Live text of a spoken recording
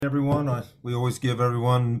Everyone. We always give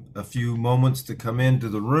everyone a few moments to come into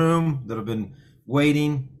the room that have been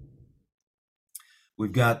waiting.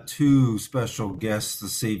 We've got two special guests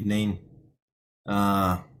this evening.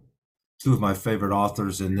 Uh, Two of my favorite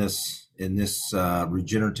authors in this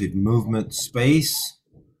regenerative movement space.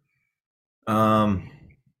 Um,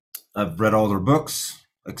 I've read all their books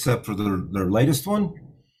except for their latest one.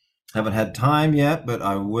 Haven't had time yet, but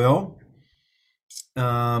I will.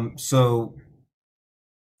 So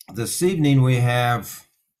this evening we have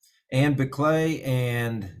Ann Bickle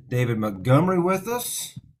and David Montgomery with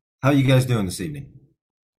us. How are you guys doing this evening?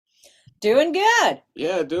 Doing good.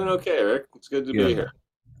 Yeah, doing okay, Rick. It's good to be Good. here.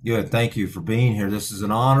 Good. Thank you for being here. This is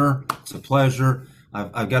an honor. It's a pleasure.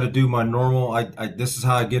 I've got to do my normal. This is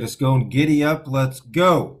how I get us going. Giddy up. Let's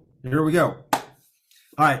go. Here we go. All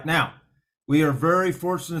right. Now, we are very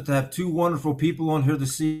fortunate to have two wonderful people on here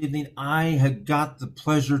this evening. I had got the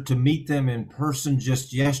pleasure to meet them in person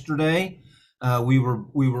just yesterday. We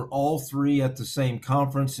were all three at the same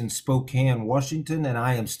conference in Spokane, Washington, and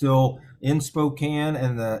I am still in Spokane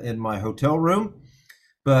in my hotel room.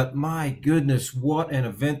 But my goodness, what an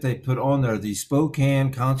event they put on there! The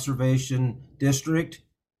Spokane Conservation District.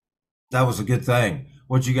 That was a good thing.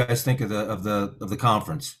 What did you guys think of the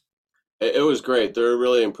conference? It was great. They're a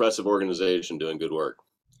really impressive organization doing good work.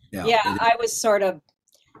 Yeah, Yeah, I was sort of,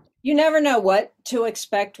 you never know what to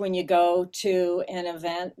expect when you go to an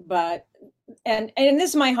event, but and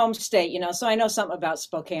this is my home state, so I know something about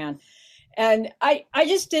Spokane. And I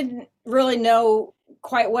just didn't really know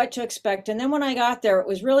quite what to expect. And then when I got there, it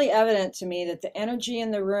was really evident to me that the energy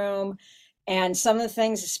in the room and some of the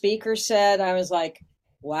things the speaker said, I was like,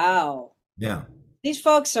 wow, yeah, these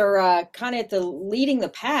folks are kind of at the leading the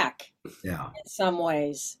pack yeah. in some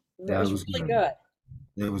ways. It That was was really good.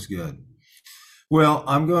 good. It was good. Well,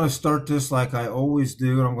 I'm going to start this like I always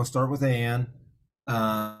do, and I'm going to start with Ann.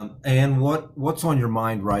 Ann, what's on your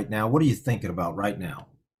mind right now? What are you thinking about right now?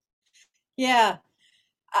 Yeah,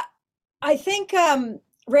 I, I think,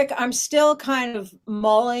 Rick, I'm still kind of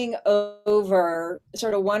mulling over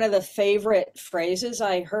sort of one of the favorite phrases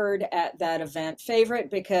I heard at that event.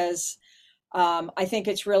 Favorite because I think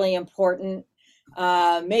it's really important.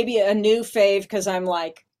 Maybe a new fave because I'm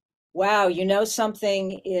like, wow,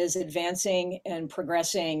 something is advancing and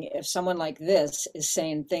progressing if someone like this is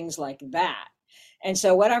saying things like that. And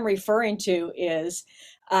so what I'm referring to is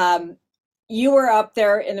um, you were up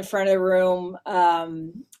there in the front of the room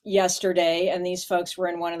yesterday, and these folks were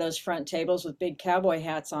in one of those front tables with big cowboy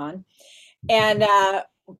hats on. And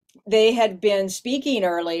they had been speaking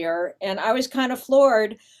earlier, and I was kind of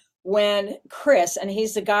floored when Chris, and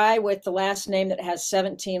he's the guy with the last name that has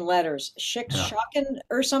 17 letters, Yeah, Shikshakin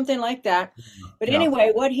or something like that. But yeah,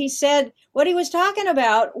 anyway, what he said, what he was talking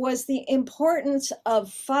about was the importance of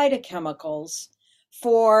phytochemicals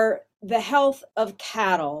for the health of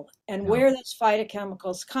cattle and yeah. where those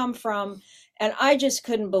phytochemicals come from. And I just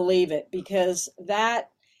couldn't believe it because that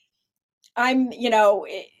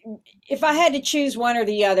if I had to choose one or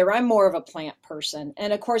the other, I'm more of a plant person.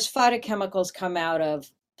 And of course, phytochemicals come out of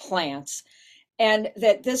plants. And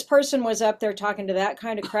that this person was up there talking to that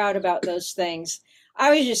kind of crowd about those things. I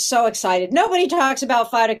was just so excited. Nobody talks about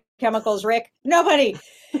phytochemicals, Rick. Nobody.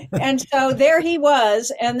 And so there he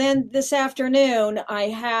was. And then this afternoon,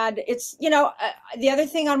 the other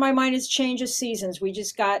thing on my mind is change of seasons. We're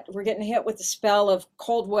getting hit with the spell of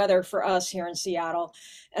cold weather for us here in Seattle.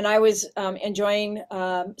 And I was enjoying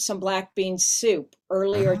some black bean soup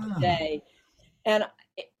earlier Ah, today. And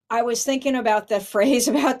I was thinking about the phrase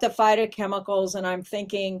about the phytochemicals, and I'm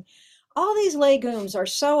thinking, all these legumes are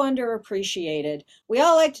so underappreciated. We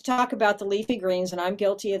all like to talk about the leafy greens, and I'm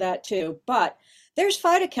guilty of that too. But there's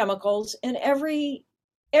phytochemicals in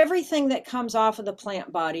everything that comes off of the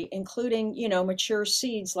plant body, including, mature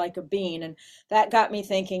seeds like a bean. And that got me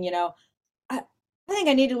thinking, I think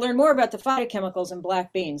I need to learn more about the phytochemicals in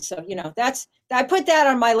black beans. So, I put that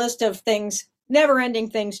on my list of things, never ending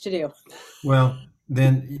things to do. well,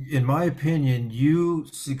 then, in my opinion, you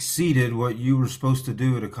succeeded what you were supposed to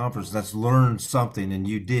do at a conference. That's learn something, and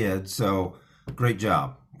you did. So, great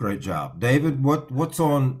job, great job, David. What's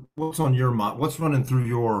on your mind? What's running through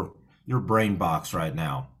your brain box right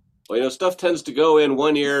now? Well, stuff tends to go in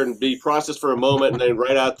one ear and be processed for a moment and then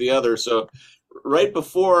right out the other. So, right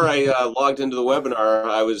before I logged into the webinar,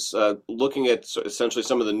 I was looking at essentially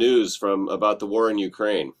some of the news from about the war in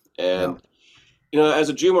Ukraine. Yeah, And, as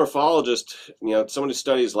a geomorphologist, someone who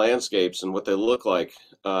studies landscapes and what they look like,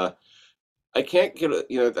 I can't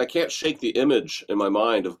I can't shake the image in my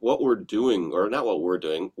mind of what we're doing, or not what we're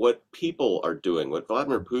doing, what people are doing, what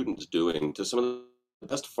Vladimir Putin's doing to some of the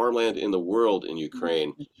best farmland in the world in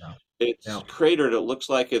Ukraine. yeah, It's Yeah. cratered. It looks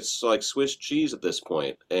like it's like Swiss cheese at this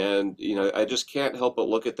point. And, I just can't help but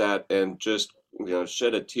look at that and just,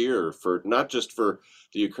 shed a tear for not just for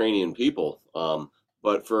the Ukrainian people,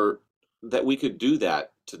 but for that we could do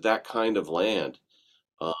that to that kind of land.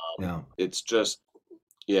 Um, Yeah. it's just,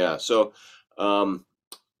 yeah. So, um,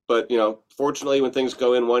 but, fortunately, when things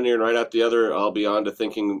go in one ear and right out the other, I'll be on to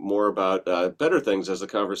thinking more about better things as the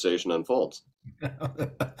conversation unfolds.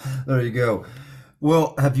 There you go.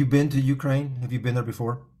 Well, have you been to Ukraine? Have you been there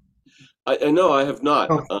before? I know I have not,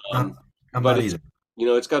 Oh, I'm but not it's either.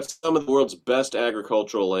 it's got some of the world's best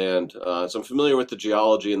agricultural land, so I'm familiar with the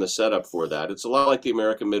geology and the setup for that. It's a lot like the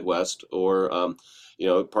American Midwest or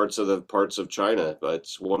parts of China, but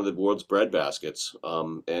it's one of the world's breadbaskets,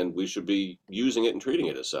 and we should be using it and treating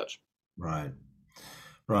it as such. Right.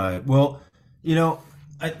 Right. Well, you know,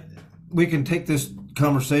 I we can take this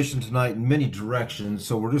conversation tonight in many directions,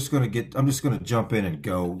 so I'm just going to jump in and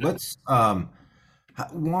go.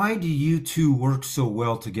 Why do you two work so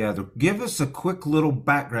well together? Give us a quick little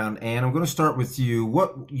background, Anne. I'm going to start with you.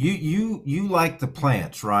 What you like the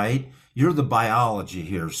plants, right? You're the biology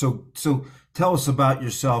here. So tell us about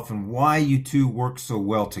yourself and why you two work so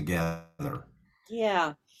well together.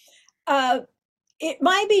 Yeah. Uh, it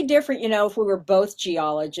might be different, if we were both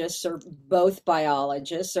geologists or both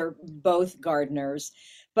biologists or both gardeners.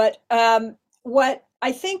 But what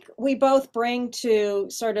I think we both bring to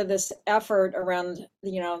sort of this effort around,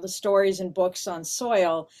 the stories and books on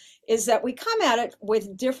soil is that we come at it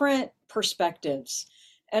with different perspectives.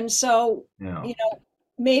 And so, Yeah.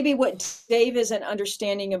 maybe what Dave isn't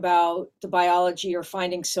understanding about the biology or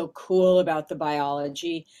finding so cool about the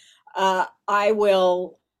biology, I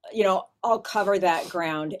will, I'll cover that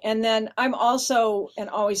ground. And then I'm also, and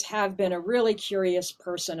always have been, a really curious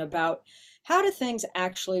person about how do things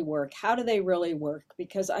actually work? How do they really work?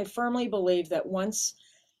 Because I firmly believe that once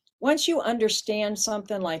you understand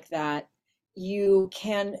something like that, you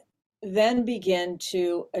can then begin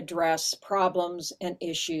to address problems and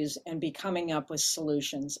issues and be coming up with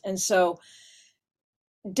solutions. And so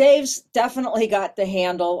Dave's definitely got the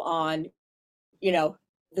handle on, you know,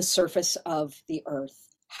 the surface of the earth.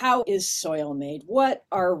 How is soil made? What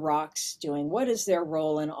are rocks doing? What is their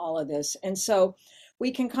role in all of this? And so we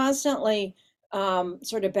can constantly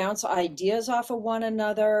sort of bounce ideas off of one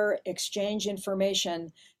another, exchange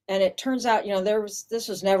information. And it turns out, this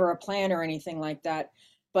was never a plan or anything like that,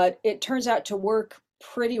 but it turns out to work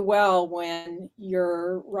pretty well when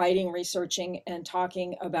you're writing, researching, and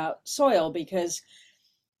talking about soil because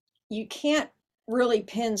you can't really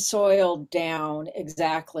pin soil down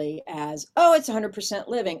exactly as, oh, it's 100%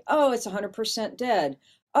 living. Oh, it's 100% dead.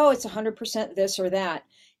 Oh, it's 100% this or that.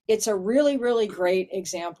 It's a really, really great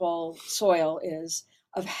example, soil is,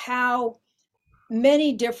 of how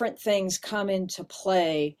many different things come into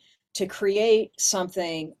play to create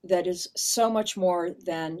something that is so much more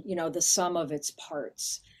than, the sum of its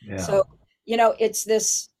parts. Yeah. So, it's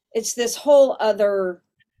this whole other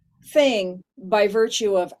thing by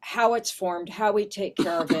virtue of how it's formed, how we take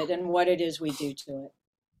care of it, and what it is we do to it.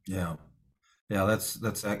 Yeah. Yeah,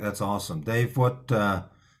 that's awesome. Dave, what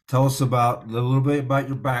tell us about a little bit about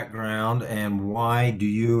your background and why do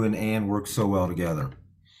you and Ann work so well together?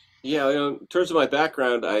 Yeah, in terms of my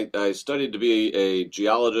background, I studied to be a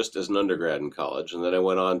geologist as an undergrad in college, and then I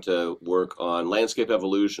went on to work on landscape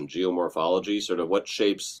evolution, geomorphology, sort of what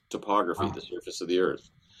shapes topography, Wow. the surface of the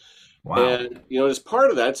earth. Wow. And, as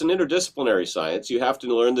part of that, it's an interdisciplinary science. You have to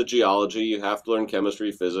learn the geology, you have to learn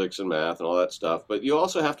chemistry, physics, and math, and all that stuff. But you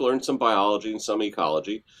also have to learn some biology and some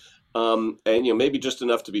ecology, and maybe just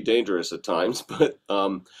enough to be dangerous at times. But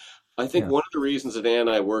I think Yeah. one of the reasons that Ann and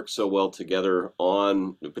I work so well together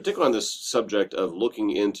on, particularly on this subject of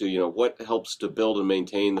looking into, what helps to build and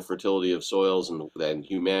maintain the fertility of soils and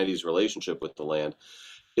humanity's relationship with the land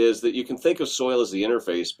is that you can think of soil as the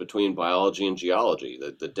interface between biology and geology,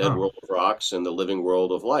 the dead Huh. world of rocks and the living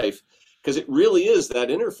world of life, because it really is that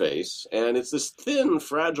interface. And it's this thin,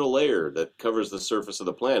 fragile layer that covers the surface of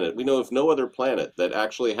the planet. We know of no other planet that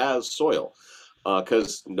actually has soil,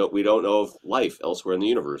 because no, we don't know of life elsewhere in the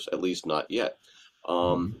universe, at least not yet.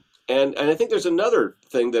 Um, Mhm. and I think there's another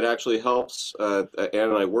thing that actually helps Ann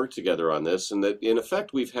and I work together on this, and that in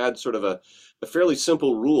effect we've had sort of a fairly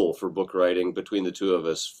simple rule for book writing between the two of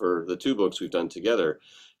us for the two books we've done together,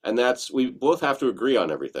 and that's we both have to agree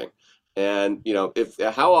on everything. And if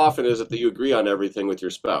how often is it that you agree on everything with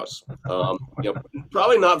your spouse?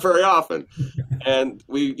 Probably not very often. And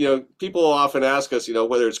people often ask us,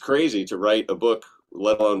 whether it's crazy to write a book,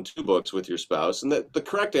 let alone two books with your spouse, and that the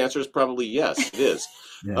correct answer is probably yes, it is.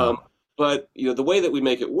 Yeah. Um, but the way that we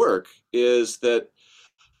make it work is that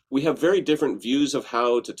we have very different views of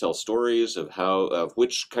how to tell stories, of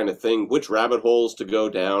which kind of thing, which rabbit holes to go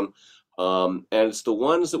down. And it's the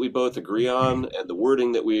ones that we both agree on and the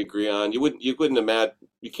wording that we agree on. You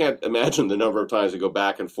can't imagine the number of times we go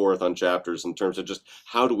back and forth on chapters in terms of just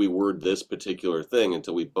how do we word this particular thing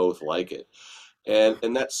until we both like it.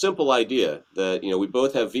 And that simple idea that, we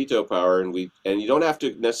both have veto power and you don't have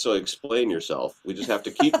to necessarily explain yourself. We just have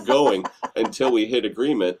to keep going until we hit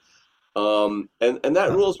agreement. And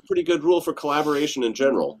that rule is a pretty good rule for collaboration in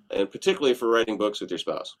general, and particularly for writing books with your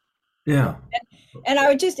spouse. Yeah. And I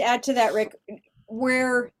would just add to that, Rick,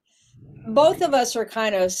 where both of us are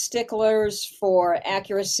kind of sticklers for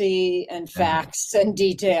accuracy and facts and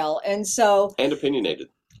detail. And opinionated.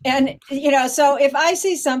 And, so if I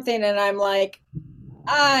see something and I'm like,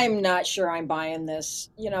 I'm not sure I'm buying this,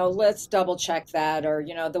 let's double check that. Or,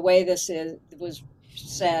 the way was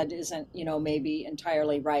said isn't, maybe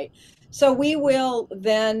entirely right. So we will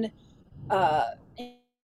then,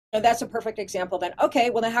 that's a perfect example then. Okay,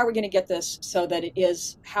 well then how are we going to get this so that it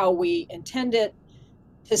is how we intend it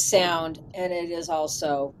to sound and it is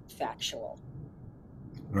also factual?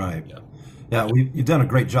 Right. Yeah, you've done a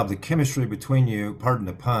great job. The chemistry between you, pardon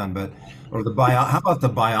the pun, how about the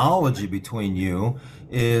biology between you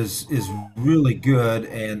is really good,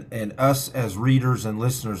 and us as readers and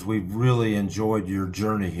listeners, we've really enjoyed your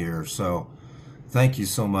journey here. So thank you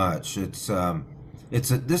so much. This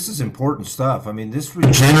is important stuff. I mean, this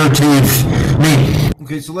regenerative.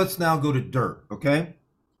 Okay, so let's now go to dirt. Okay.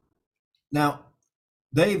 Now,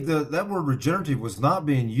 Dave, that word regenerative was not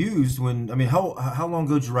being used how long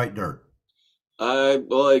ago did you write Dirt?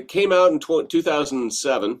 Well, it came out in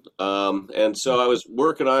 2007, and so I was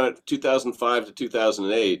working on it 2005 to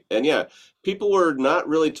 2008. And yeah, people were not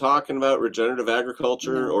really talking about regenerative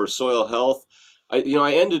agriculture or soil health. I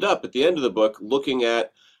ended up at the end of the book looking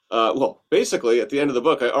at, basically at the end of the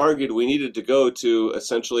book, I argued we needed to go to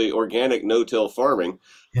essentially organic no-till farming.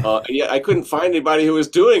 And yet I couldn't find anybody who was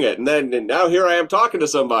doing it. And now here I am talking to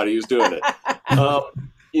somebody who's doing it.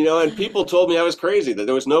 And people told me I was crazy, that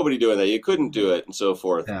there was nobody doing that. You couldn't do it and so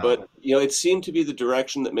forth. Yeah. But, it seemed to be the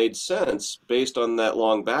direction that made sense based on that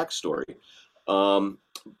long backstory.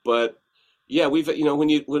 But yeah,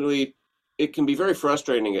 it can be very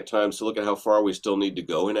frustrating at times to look at how far we still need to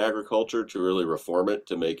go in agriculture to really reform it,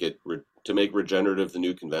 to make regenerative the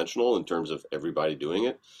new conventional in terms of everybody doing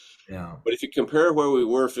it. Yeah. But if you compare where we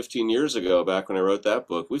were 15 years ago, back when I wrote that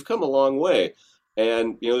book, we've come a long way.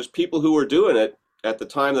 And, there's people who were doing it at the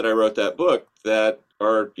time that I wrote that book that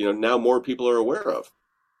are, now more people are aware of.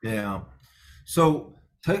 Yeah. So,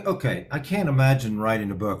 I can't imagine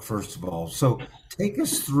writing a book, first of all. So take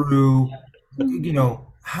us through,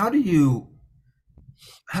 how do you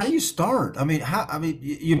start?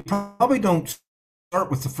 You probably don't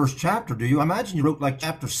start with the first chapter, do you? I imagine you wrote like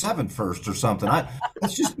chapter 7 first or something.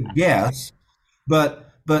 That's just a guess. But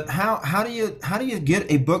how do you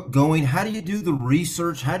get a book going? How do you do the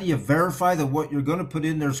research? How do you verify that what you're going to put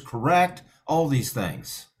in there is correct? All these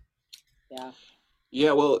things. Yeah.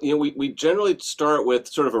 Yeah. Well, we generally start with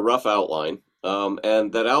sort of a rough outline,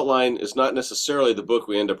 and that outline is not necessarily the book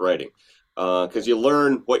we end up writing, because you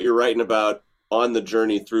learn what you're writing about on the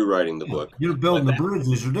journey through writing the book. You're building the bridge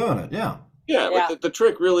as you're doing it. Yeah. Yeah. But the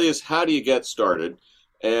trick really is, how do you get started?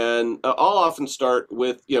 And I'll often start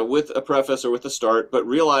with a preface or with a start, but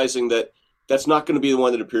realizing that that's not going to be the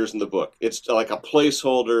one that appears in the book. It's like a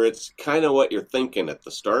placeholder. It's kind of what you're thinking at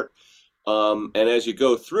the start. And as you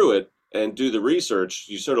go through it and do the research,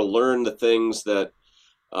 you sort of learn the things that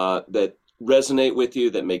resonate with you,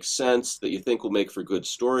 that make sense, that you think will make for good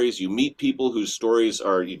stories. You meet people whose stories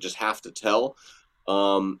you just have to tell.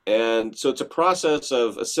 And so it's a process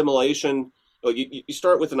of assimilation. Well, you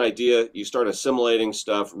start with an idea, you start assimilating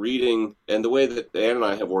stuff, reading, and the way that Ann and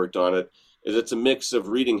I have worked on it is it's a mix of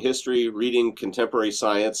reading history, reading contemporary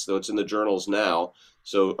science, though it's in the journals now,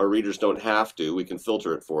 so our readers don't have to. We can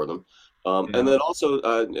filter it for them. And then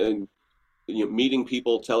also meeting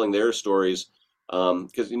people, telling their stories,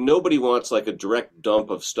 because nobody wants like a direct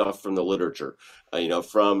dump of stuff from the literature,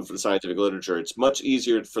 from the scientific literature. It's much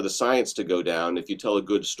easier for the science to go down if you tell a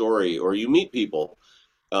good story or you meet people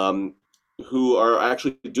who are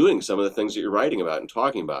actually doing some of the things that you're writing about and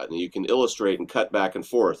talking about. And you can illustrate and cut back and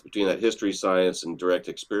forth between that history, science, and direct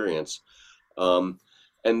experience. And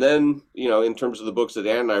then, in terms of the books that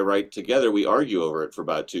Ann and I write together, we argue over it for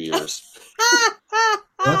about 2 years.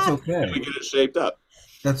 That's okay. We get it shaped up.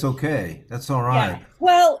 That's okay. That's all right. Yeah.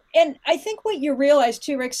 Well, and I think what you realize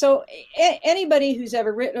too, Rick, so anybody who's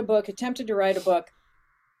ever written a book, attempted to write a book,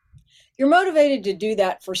 you're motivated to do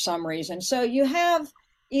that for some reason. So you have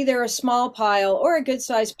either a small pile or a good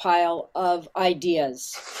sized pile of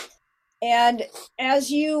ideas. And as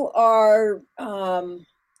you are, and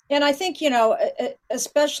I think,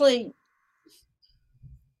 especially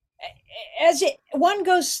as one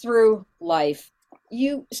goes through life,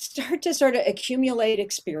 you start to sort of accumulate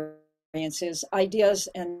experiences, ideas,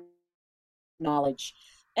 and knowledge.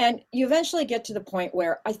 And you eventually get to the point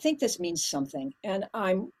where I think this means something, and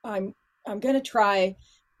I'm going to try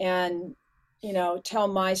and tell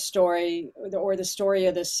my story or the story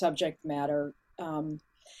of this subject matter.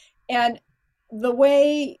 And the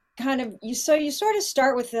way you sort of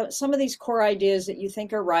start with some of these core ideas that you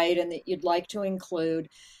think are right and that you'd like to include.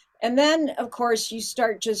 And then, of course, you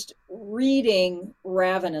start just reading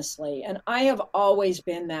ravenously. And I have always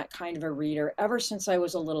been that kind of a reader ever since I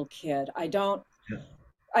was a little kid. I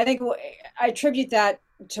think I attribute that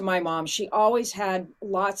to my mom. She always had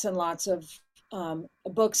lots and lots of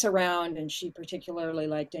books around, and she particularly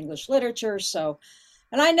liked English literature.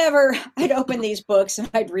 And I'd open these books and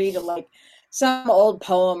I'd read like some old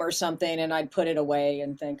poem or something, and I'd put it away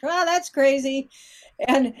and think, oh, that's crazy.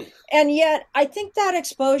 And yet I think that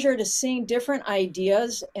exposure to seeing different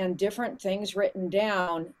ideas and different things written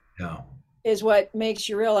down is what makes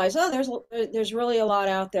you realize, oh, there's really a lot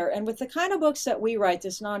out there. And with the kind of books that we write,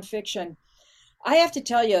 this nonfiction, I have to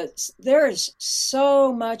tell you, there is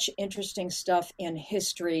so much interesting stuff in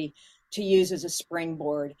history to use as a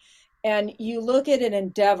springboard. And you look at an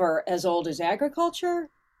endeavor as old as agriculture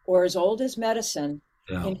or as old as medicine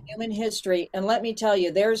in human history. And let me tell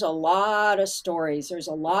you, there's a lot of stories. There's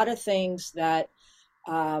a lot of things that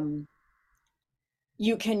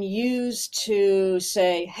you can use to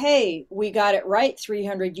say, hey, we got it right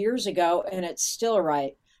 300 years ago and it's still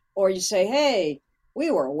right. Or you say, hey, we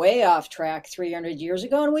were way off track 300 years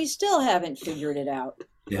ago and we still haven't figured it out.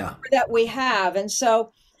 Yeah. That we have. And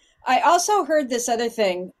so I also heard this other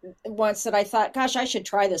thing once that I thought, gosh, I should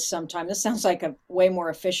try this sometime. This sounds like a way more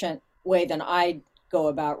efficient way than I go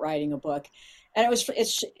about writing a book. And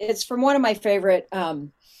it's from one of my favorite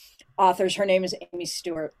authors. Her name is Amy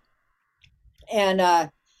Stewart. And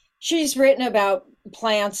she's written about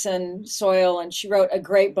plants and soil, and she wrote a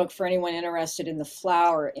great book for anyone interested in the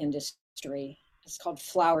flower industry. It's called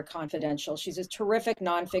Flower Confidential. She's a terrific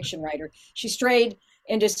nonfiction writer. She strayed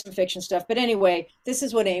into some fiction stuff. But anyway, this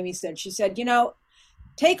is what Amy said. She said,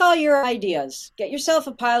 take all your ideas, get yourself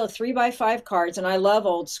a pile of 3x5 cards. And I love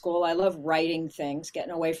old school. I love writing things,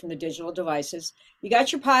 getting away from the digital devices. You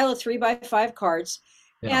got your pile of 3x5 cards,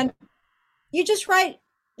 and you just write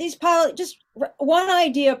just one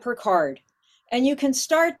idea per card. And you can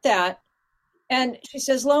start that. And she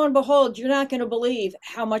says, lo and behold, you're not going to believe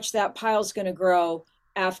how much that pile's going to grow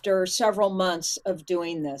after several months of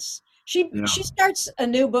doing this. She starts a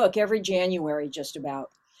new book every January, just about.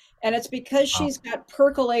 And it's because she's got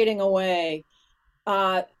percolating away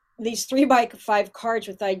these 3x5 cards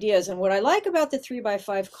with ideas. And what I like about the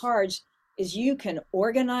 3x5 cards is you can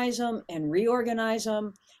organize them and reorganize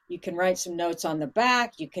them. You can write some notes on the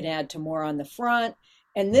back. You can add to more on the front.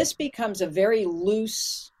 And this becomes a very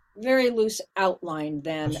loose outline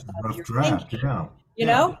then of your draft,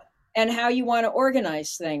 thinking, and how you want to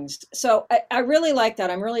organize things. So I really like that.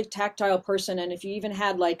 I'm a really tactile person. And if you even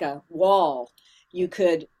had like a wall, you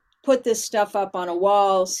could put this stuff up on a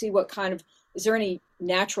wall, see what is there any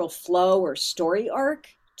natural flow or story arc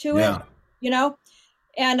to it,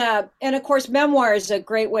 And of course, memoir is a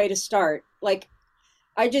great way to start. Like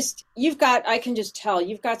I can just tell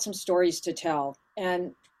you've got some stories to tell.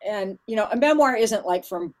 And a memoir isn't like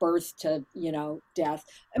from birth to, death.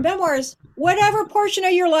 A memoir is whatever portion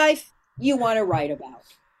of your life you want to write about.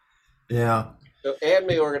 Yeah. So Anne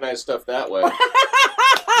may organize stuff that way.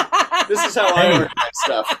 This is how I organize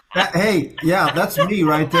stuff. That's me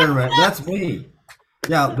right there, man. That's me.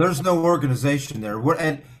 Yeah, there's no organization there.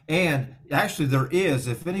 And actually there is.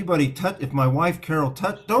 If anybody if my wife Carol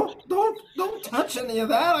don't touch any of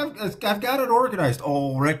that. I've got it organized.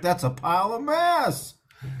 Oh, Rick, that's a pile of mess.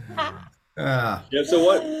 So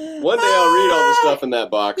one day I'll read all the stuff in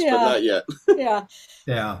that box, but not yet.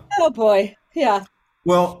 Yeah. Oh boy. Yeah.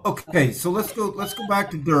 Well, okay, so let's go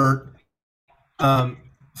back to Dirt.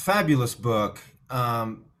 Fabulous book.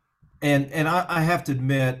 And I have to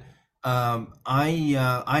admit,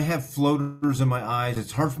 I have floaters in my eyes.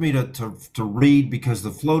 It's hard for me to read because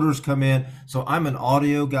the floaters come in. So I'm an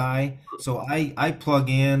audio guy. So I plug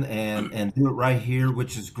in and do it right here,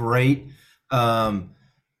 which is great.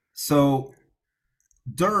 So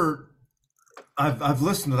Dirt, I've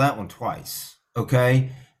listened to that one twice.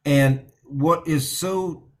 Okay. And what is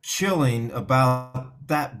so chilling about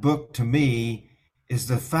that book to me is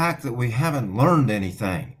the fact that we haven't learned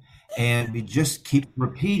anything. and we just keep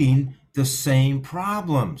repeating the same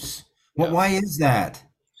problems. Well, Yeah. why is that?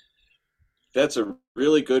 That's a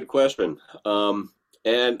really good question.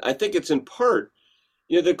 And I think it's in part,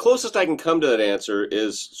 the closest I can come to that answer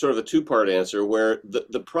is sort of a two-part answer where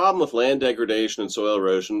the problem with land degradation and soil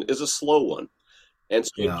erosion is a slow one. And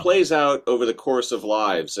so it Yeah. plays out over the course of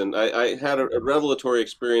lives. And I had a revelatory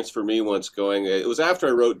experience for me once going, it was after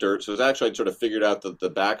I wrote Dirt, so it was actually I sort of figured out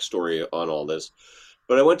the backstory on all this.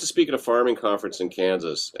 But I went to speak at a farming conference in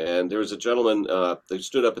Kansas, and there was a gentleman that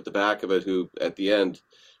stood up at the back of it who, at the end,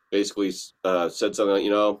 basically said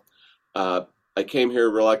something like, uh, I came here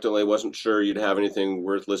reluctantly, wasn't sure you'd have anything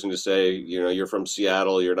worth listening to say. You're from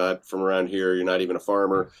Seattle, you're not from around here, you're not even a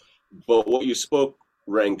farmer, but what you spoke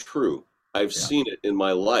rang true. I've Yeah. seen it in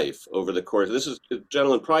my life over the course. This is a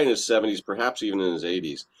gentleman probably in his 70s, perhaps even in his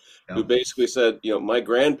 80s, who Yeah. basically said, my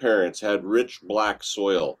grandparents had rich black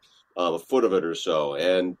soil, a foot of it or so,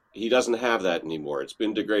 and he doesn't have that anymore. It's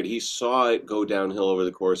been degraded. He saw it go downhill over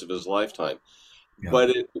the course of his lifetime, Yeah. but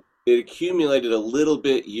it accumulated a little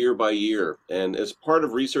bit year by year. And as part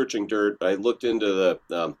of researching Dirt, I looked into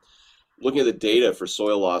looking at the data for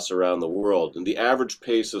soil loss around the world, and the average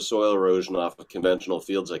pace of soil erosion off of conventional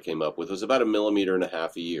fields I came up with was about 1.5 millimeters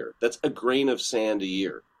a year. That's a grain of sand a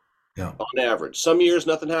year Yeah. on average. Some years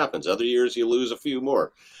nothing happens. Other years you lose a few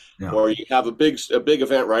more, Yeah. or you have a big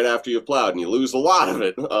event right after you've plowed and you lose a lot of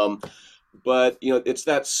it. But it's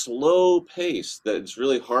that slow pace that it's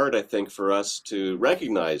really hard, I think, for us to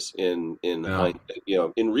recognize Yeah.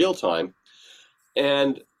 in real time.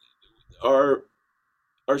 And our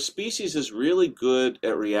our species is really good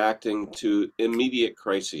at reacting to immediate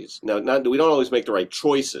crises. Now, we don't always make the right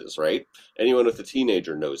choices, right? Anyone with a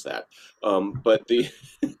teenager knows that. But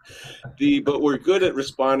but we're good at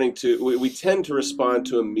responding to. We tend to respond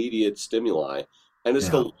to immediate stimuli, and it's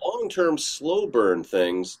Yeah. the long-term, slow burn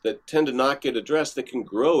things that tend to not get addressed that can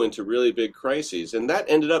grow into really big crises. And that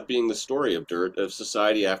ended up being the story of Dirt, of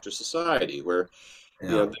society after society, where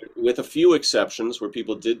Yeah. with a few exceptions where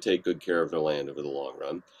people did take good care of their land over the long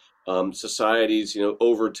run, societies,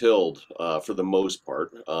 over-tilled for the most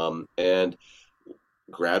part, and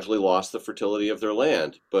gradually lost the fertility of their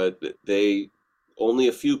land. But only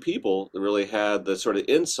a few people really had the sort of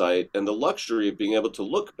insight and the luxury of being able to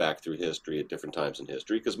look back through history at different times in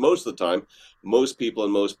history, because most of the time, most people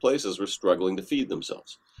in most places were struggling to feed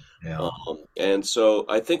themselves. Yeah. And so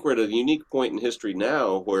I think we're at a unique point in history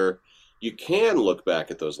now where you can look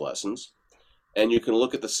back at those lessons and you can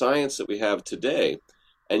look at the science that we have today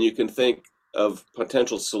and you can think of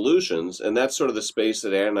potential solutions. And that's sort of the space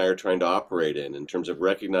that Ann and I are trying to operate in terms of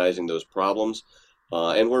recognizing those problems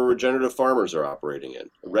and where regenerative farmers are operating in,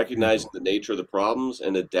 recognizing the nature of the problems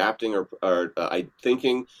and adapting our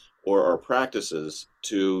thinking or our practices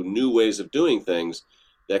to new ways of doing things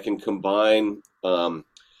that can combine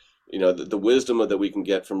the wisdom that we can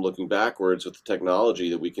get from looking backwards with the technology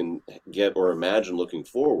that we can get or imagine looking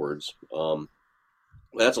forwards.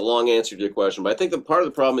 That's a long answer to your question, but I think that part of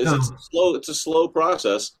the problem is it's a slow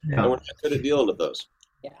process, and Yeah. we're not good at dealing with those.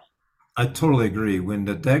 I totally agree. When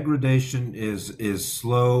the degradation is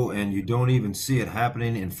slow and you don't even see it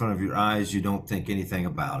happening in front of your eyes, you don't think anything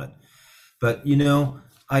about it. But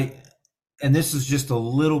and this is just a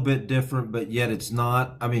little bit different, but yet it's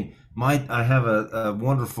not. I mean, I have a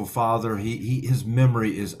wonderful father. His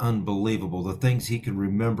memory is unbelievable. The things he can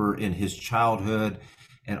remember in his childhood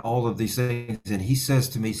and all of these things. And he says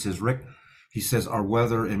to me, he says, Rick, he says, our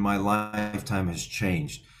weather in my lifetime has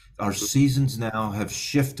changed. Our seasons now have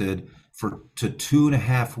shifted to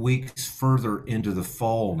 2.5 weeks further into the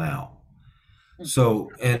fall now.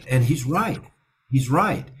 So, and he's right. He's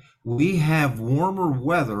right. We have warmer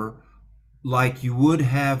weather like you would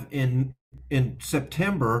have in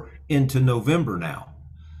September into November now.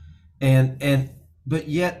 And but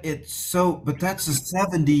yet but that's a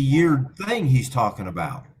 70-year thing he's talking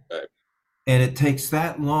about. Right. And it takes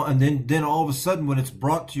that long, and then all of a sudden when it's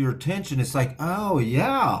brought to your attention, it's like, oh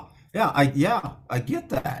yeah, I get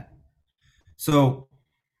that. So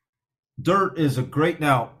Dirt is a great.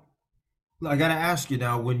 Now I got to ask you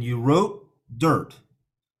now, when you wrote Dirt,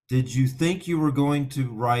 did you think you were going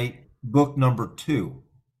to write book number 2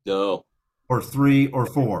 No. or 3 or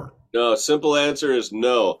 4? No, simple answer is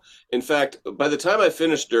no. In fact, by the time I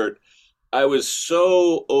finished Dirt, I was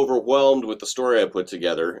so overwhelmed with the story I put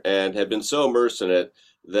together and had been so immersed in it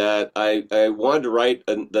that I wanted to write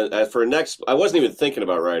for a next. I wasn't even thinking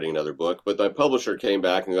about writing another book, but my publisher came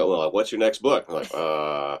back and go, "Well, what's your next book?" I'm like,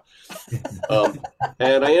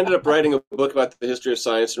 and I ended up writing a book about the history of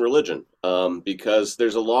science and religion because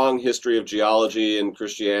there's a long history of geology and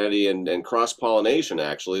Christianity and cross pollination,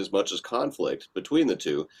 actually, as much as conflict between the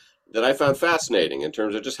two, that I found fascinating in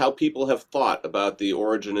terms of just how people have thought about the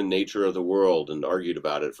origin and nature of the world and argued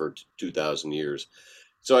about it for 2,000 years.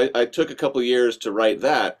 So I took a couple years to write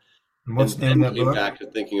that, And and what's the name then of that came book? back to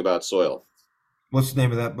thinking about soil. What's the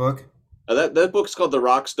name of that book? That book's called The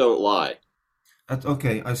Rocks Don't Lie. That's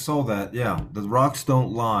okay. I saw that. Yeah, the rocks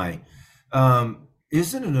don't lie.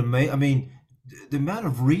 Isn't it amazing? I mean, the amount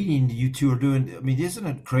of reading you two are doing. I mean, isn't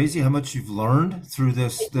it crazy how much you've learned through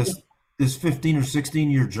this 15 or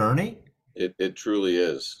 16 year journey? It truly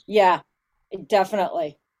is. Yeah,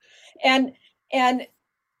 definitely. And and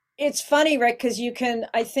it's funny, Rick, because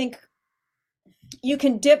I think you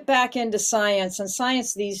can dip back into science, and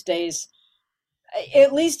science these days,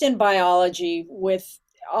 at least in biology, with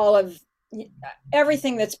all of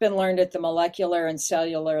everything that's been learned at the molecular and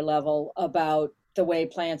cellular level about the way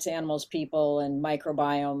plants, animals, people, and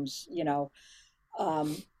microbiomes,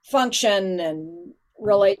 function and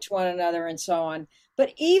relate to one another and so on.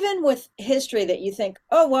 But even with history that you think,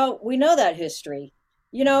 oh, well, we know that history,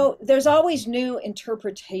 there's always new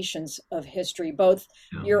interpretations of history, both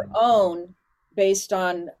Yeah. your own based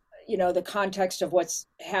on, the context of what's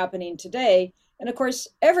happening today. And of course,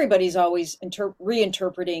 everybody's always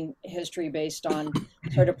reinterpreting history based on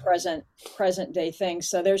sort of present day things.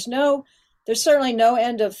 So there's certainly no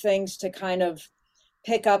end of things to kind of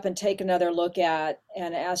pick up and take another look at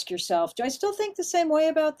and ask yourself, do I still think the same way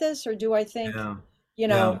about this? Or do I think, Yeah. you Yeah.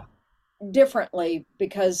 know, differently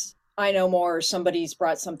because I know more or somebody's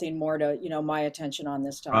brought something more to, my attention on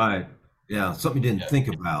this topic? Right. Yeah. Something you didn't think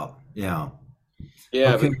about. Yeah.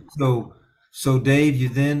 Yeah, Okay. but So Dave, you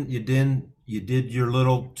did your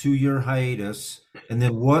little 2 year hiatus, and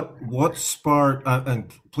then what sparked? And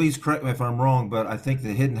please correct me if I'm wrong, but I think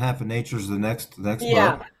the hidden half of nature is the next book.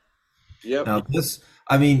 Yeah. yep. Now this,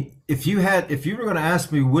 I mean, if you were going to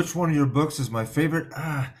ask me which one of your books is my favorite,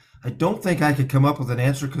 I don't think I could come up with an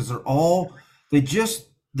answer because they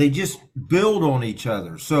just build on each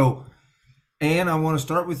other. So, Anne, I want to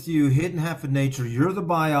start with you. Hidden half of nature. You're the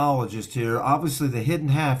biologist here. Obviously, the hidden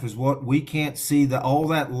half is what we can't see. All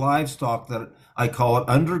that livestock that I call it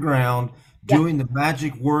underground, Yeah. doing the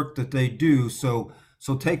magic work that they do. So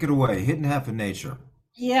take it away. Hidden half of nature.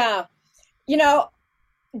 Yeah. You know,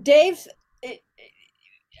 Dave,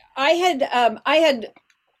 I had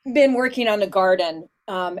been working on the garden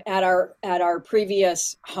at our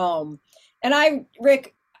previous home, and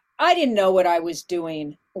Rick, I didn't know what I was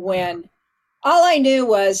doing when all I knew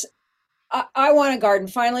was I want a garden.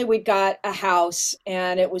 Finally, we got a house,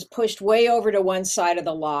 and it was pushed way over to one side of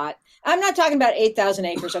the lot. I'm not talking about 8,000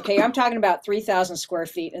 acres, okay? I'm talking about 3,000 square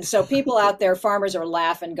feet. And so people out there, farmers are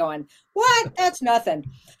laughing, going, "What? That's nothing."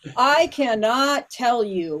 I cannot tell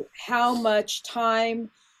you how much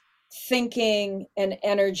time, thinking, and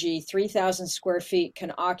energy 3,000 square feet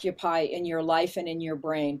can occupy in your life and in your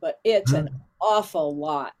brain, but it's an awful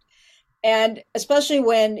lot. And especially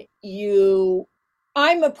when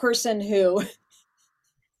I'm a person who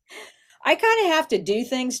I kind of have to do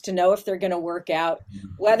things to know if they're going to work out,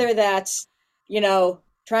 whether that's,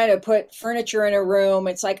 trying to put furniture in a room.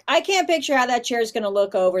 It's like, I can't picture how that chair is going to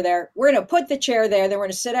look over there. We're going to put the chair there, then we're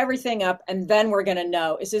going to set everything up, and then we're going to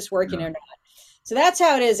know, is this working Yeah. or not? So that's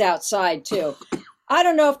how it is outside too. I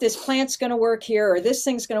don't know if this plant's going to work here or this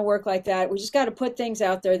thing's going to work like that. We just got to put things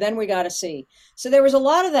out there, then we got to see. So there was a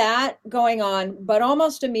lot of that going on, but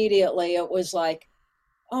almost immediately it was like,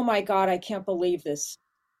 oh my God, I can't believe this.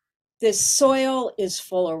 This soil is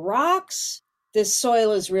full of rocks. This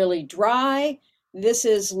soil is really dry. This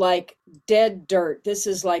is like dead dirt. This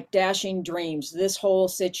is like dashing dreams. This whole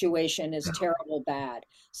situation is terrible bad.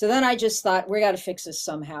 So then I just thought, we got to fix this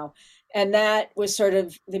somehow. And that was sort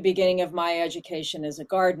of the beginning of my education as a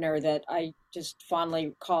gardener that I just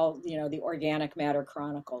fondly call, the Organic Matter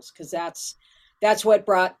Chronicles, because that's what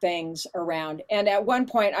brought things around. And at one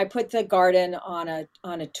point I put the garden on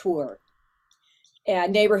a tour, a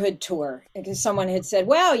neighborhood tour, because someone had said,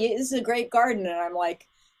 wow, this is a great garden. And I'm like,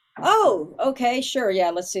 oh, okay, sure. Yeah,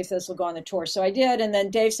 let's see if this will go on the tour. So I did. And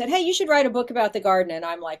then Dave said, hey, you should write a book about the garden. And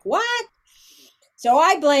I'm like, what? So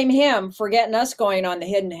I blame him for getting us going on the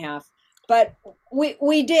hidden half. But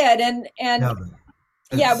we did. And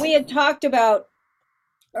yeah, we had talked about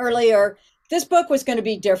earlier, this book was going to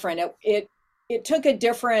be different. It took a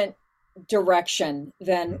different direction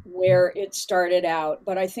than where it started out.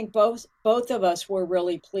 But I think both of us were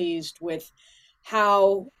really pleased with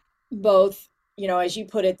how both, as you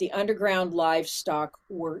put it, the underground livestock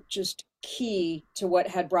were just key to what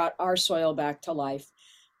had brought our soil back to life.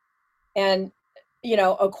 And,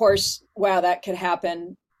 of course, wow, that could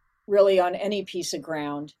happen really on any piece of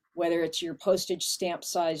ground, whether it's your postage stamp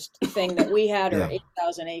sized thing that we had or Yeah.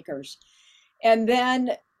 8,000 acres. And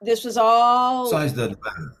then this was all, Size doesn't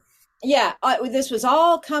matter. yeah, this was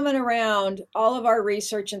all coming around. All of our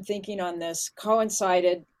research and thinking on this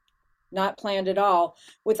coincided, not planned at all,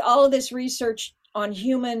 with all of this research on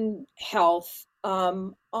human health,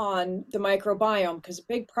 on the microbiome, because a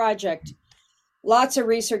big project. Lots of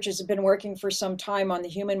researchers have been working for some time on the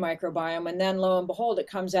human microbiome, and then lo and behold, it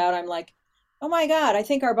comes out. I'm like, oh my God, I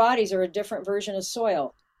think our bodies are a different version of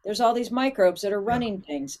soil. There's all these microbes that are running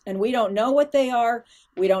things, and we don't know what they are.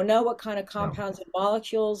 We don't know what kind of compounds and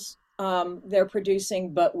molecules they're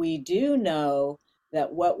producing, but we do know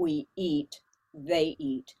that what we eat, they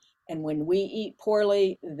eat. And when we eat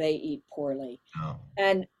poorly, they eat poorly. Oh.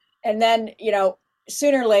 And then,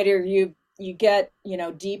 sooner or later you get,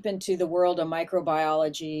 deep into the world of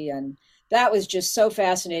microbiology. And that was just so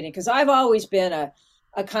fascinating because I've always been a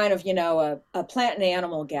kind of, a plant and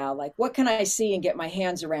animal gal. Like, what can I see and get my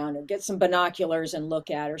hands around or get some binoculars and look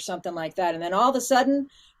at or something like that. And then all of a sudden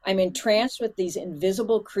I'm entranced with these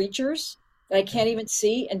invisible creatures that I can't even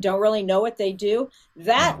see and don't really know what they do.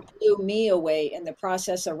 That blew me away in the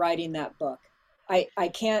process of writing that book. I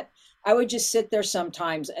would just sit there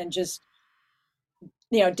sometimes and just,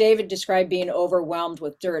 David described being overwhelmed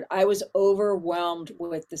with dirt. I was overwhelmed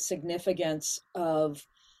with the significance of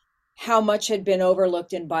how much had been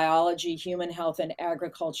overlooked in biology, human health, and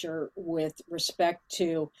agriculture with respect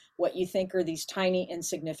to what you think are these tiny,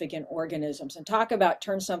 insignificant organisms. And talk about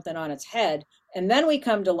turn something on its head. And then we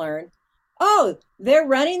come to learn, oh, they're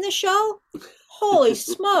running the show? Holy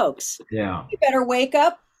smokes. Yeah. We better wake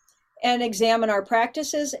up and examine our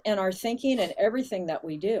practices and our thinking and everything that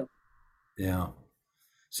we do. Yeah.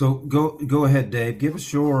 So go ahead, Dave. Give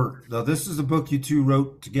us your. Now, this is a book you two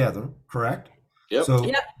wrote together, correct? Yep. So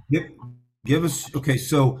give us. Okay.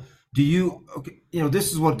 So do you? Okay.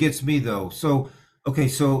 This is what gets me though. So okay.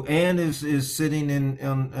 So Anne is sitting in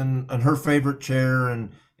her favorite chair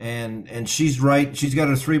and she's right. She's got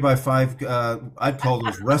her 3x5. I'd call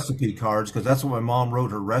those recipe cards because that's what my mom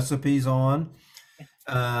wrote her recipes on.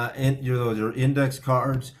 And your index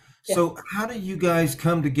cards. So how do you guys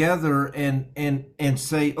come together and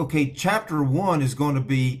say, okay, chapter 1 is going to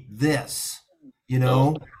be this, you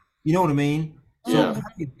know what I mean? So Yeah.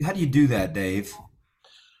 how do you do that, Dave?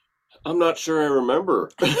 I'm not sure I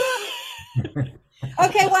remember.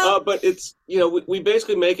 Okay, well, but it's, we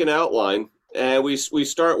basically make an outline and we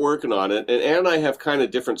start working on it. And Ann and I have kind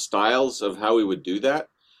of different styles of how we would do that,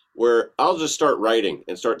 where I'll just start writing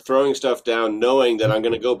and start throwing stuff down, knowing that I'm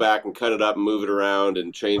going to go back and cut it up and move it around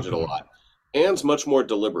and change it a lot. Anne's much more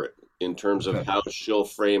deliberate in terms of how she'll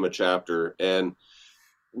frame a chapter. And,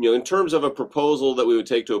 in terms of a proposal that we would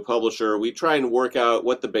take to a publisher, we try and work out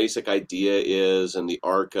what the basic idea is and the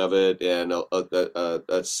arc of it and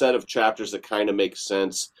a set of chapters that kind of make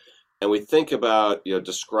sense. And we think about,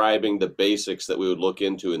 describing the basics that we would look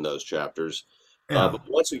into in those chapters. But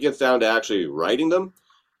once it gets down to actually writing them,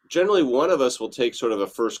 generally one of us will take sort of a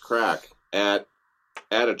first crack at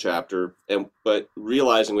a chapter, but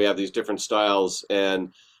realizing we have these different styles,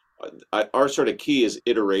 and our sort of key is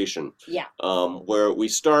iteration. Yeah. Where we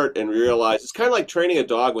start and realize it's kind of like training a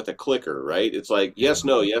dog with a clicker, right? It's like yes,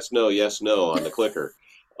 no, yes, no, yes, no on the clicker.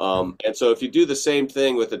 And so if you do the same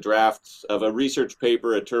thing with a draft of a research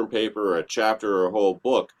paper, a term paper, or a chapter, or a whole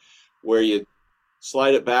book, where you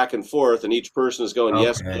slide it back and forth, and each person is going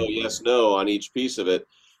yes, no on each piece of it.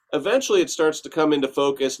 Eventually, it starts to come into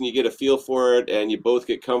focus, and you get a feel for it, and you both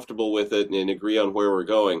get comfortable with it and agree on where we're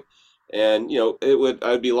going. And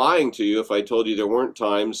I'd be lying to you if I told you there weren't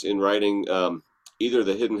times in writing either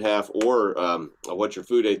the Hidden Half or What Your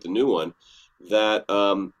Food Ate, the new one, that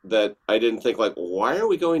I didn't think like, why are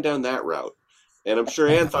we going down that route? And I'm sure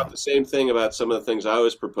Ann thought the same thing about some of the things I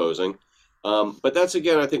was proposing. But that's,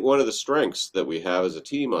 again, I think one of the strengths that we have as a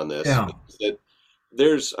team on this. Yeah. Is that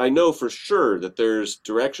I know for sure that there's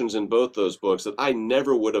directions in both those books that I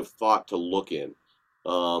never would have thought to look in,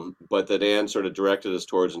 but that Ann sort of directed us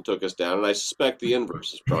towards and took us down. And I suspect the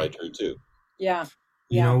inverse is probably true too. Yeah.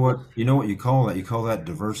 You know what you call that? You call that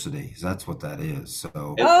diversity. That's what that is.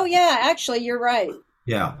 So. Oh yeah, actually, you're right.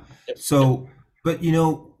 Yeah. So, but it's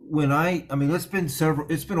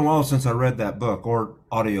been a while since I read that book or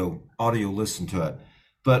audio listened to it,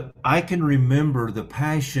 but I can remember the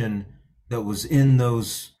passion that was in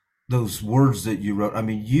those words that you wrote. I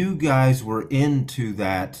mean, you guys were into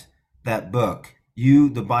that book,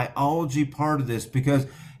 the biology part of this, because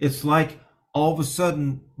it's like all of a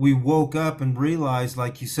sudden we woke up and realized,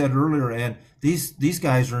 like you said earlier, and these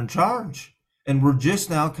guys are in charge, and we're just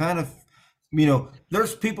now kind of,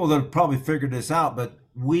 there's people that have probably figured this out, but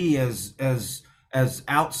we as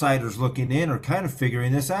outsiders looking in are kind of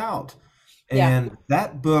figuring this out. And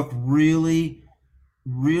that book really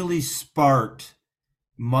really sparked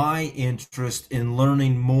my interest in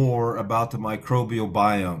learning more about the microbial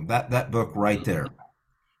biome. That book right there.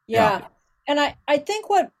 Yeah. Yeah. And I think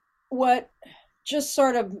what just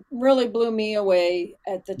sort of really blew me away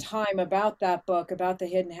at the time about that book, about the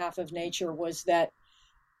hidden half of nature, was that,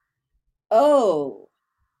 oh,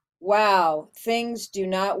 wow, things do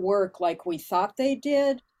not work like we thought they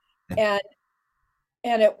did. And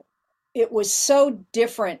and it was so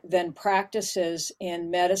different than practices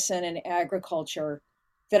in medicine and agriculture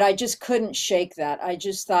that I just couldn't shake that. I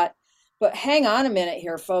just thought, but hang on a minute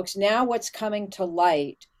here, folks. Now what's coming to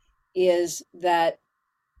light is that,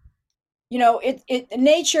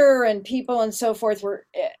 nature and people and so forth were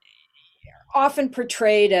often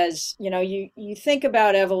portrayed as, you think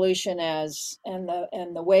about evolution as, and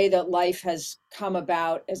the way that life has come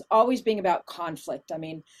about as always being about conflict. I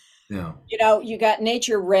mean, Yeah. you got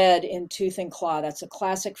nature red in tooth and claw. That's a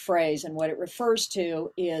classic phrase. And what it refers to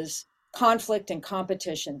is conflict and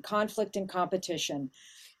competition, conflict and competition.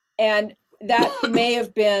 And that may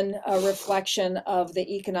have been a reflection of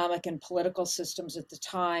the economic and political systems at the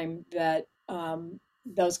time that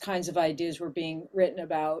those kinds of ideas were being written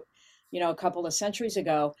about, a couple of centuries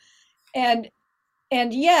ago. And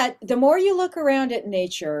yet, the more you look around at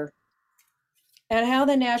nature and how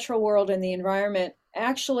the natural world and the environment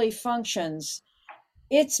actually functions,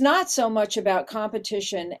 it's not so much about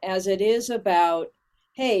competition as it is about,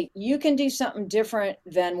 hey, you can do something different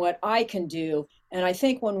than what I can do. And I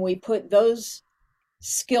think when we put those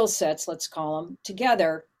skill sets, let's call them,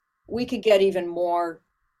 together, we could get even more.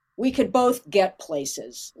 We could both get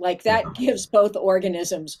places. Like that gives both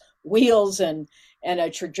organisms wheels and a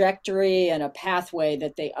trajectory and a pathway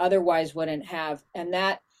that they otherwise wouldn't have. And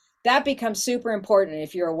that becomes super important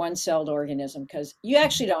if you're a one-celled organism, because you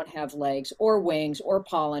actually don't have legs or wings or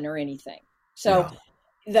pollen or anything. So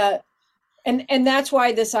and that's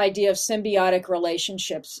why this idea of symbiotic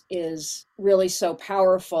relationships is really so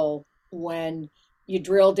powerful when you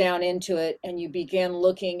drill down into it and you begin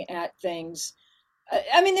looking at things.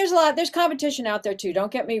 I mean, there's competition out there too,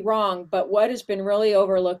 don't get me wrong, but what has been really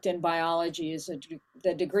overlooked in biology is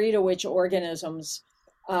the degree to which organisms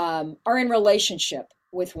are in relationship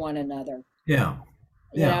with one another. Yeah.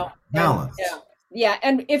 You know? Balance. Yeah.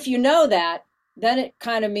 And if you know that, then it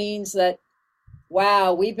kind of means that,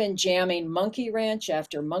 wow, we've been jamming monkey wrench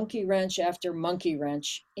after monkey wrench after monkey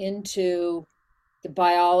wrench into the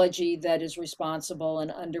biology that is responsible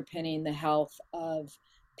and underpinning the health of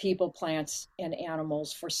people, plants, and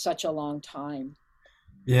animals for such a long time.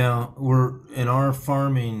 Yeah, we're in our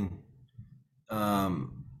farming,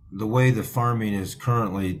 the way the farming is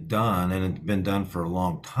currently done, and it's been done for a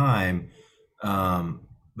long time.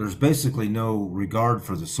 There's basically no regard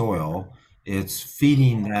for the soil. It's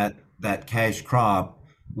feeding that cash crop,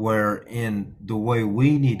 where in the way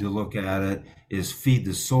we need to look at it is feed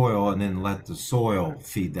the soil and then let the soil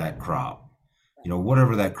feed that crop,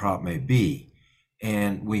 whatever that crop may be.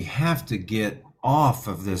 And we have to get off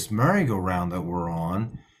of this merry-go-round that we're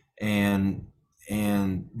on and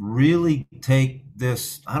really take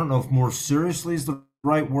this, I don't know if more seriously is the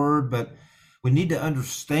right word, but we need to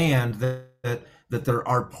understand that there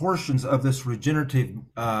are portions of this regenerative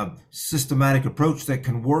systematic approach that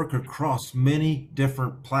can work across many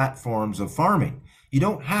different platforms of farming. You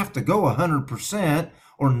don't have to go 100%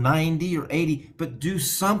 or 90 or 80, but do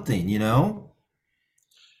something,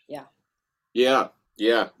 Yeah.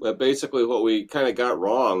 Yeah. Basically, what we kind of got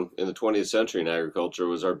wrong in the 20th century in agriculture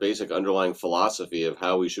was our basic underlying philosophy of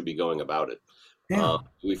how we should be going about it. Yeah.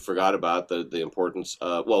 We forgot about the importance.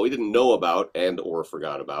 We didn't know about and or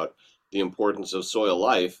forgot about the importance of soil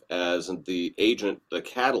life as the agent, the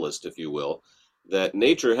catalyst, if you will, that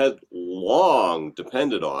nature had long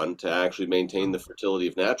depended on to actually maintain the fertility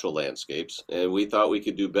of natural landscapes. And we thought we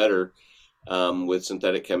could do better with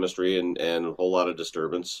synthetic chemistry and a whole lot of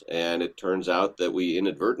disturbance. And it turns out that we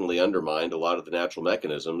inadvertently undermined a lot of the natural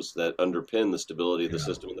mechanisms that underpin the stability of the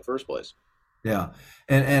system in the first place. Yeah.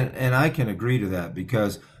 And I can agree to that,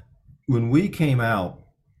 because when we came out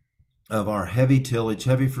of our heavy tillage,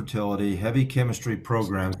 heavy fertility, heavy chemistry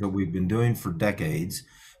programs that we've been doing for decades,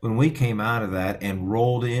 when we came out of that and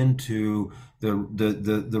rolled into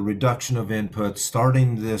the reduction of inputs,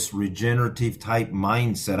 starting this regenerative type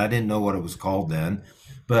mindset, I didn't know what it was called then,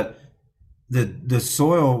 but the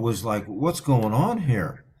soil was like, what's going on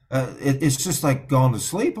here? It's just like gone to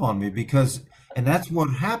sleep on me, and that's what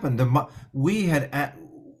happened.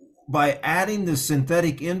 By adding the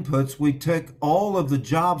synthetic inputs, we took all of the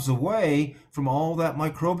jobs away from all that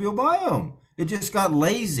microbial biome. It just got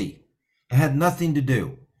lazy. It had nothing to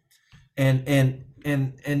do. And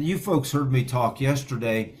you folks heard me talk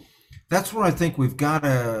yesterday that's where I think we've got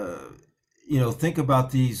to, think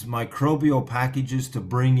about these microbial packages to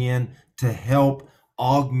bring in to help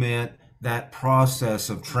augment that process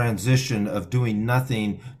of transition of doing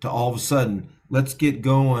nothing to all of a sudden, let's get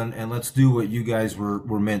going and let's do what you guys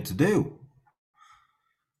were meant to do.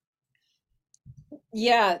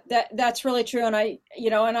 Yeah, that's really true. And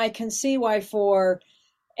I can see why for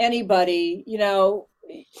anybody,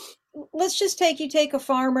 let's just you take a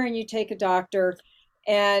farmer and you take a doctor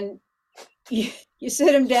and you, you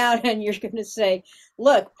sit them down and you're going to say,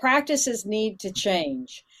 look, practices need to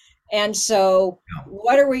change. And so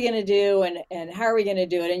what are we going to do and how are we going to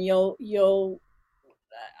do it? And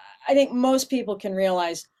I think most people can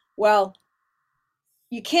realize, well,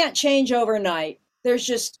 you can't change overnight.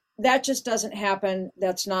 That just doesn't happen.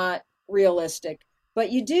 That's not realistic.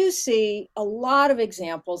 But you do see a lot of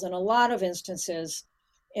examples and a lot of instances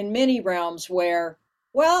in many realms where,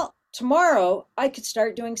 well, tomorrow I could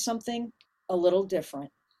start doing something a little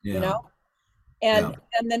different, you Yeah. know? And Yeah.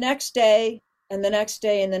 and the next day and the next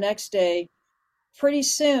day and the next day, pretty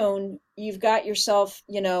soon you've got yourself,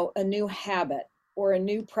 a new habit or a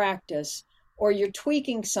new practice, or you're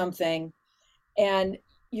tweaking something and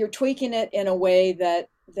you're tweaking it in a way that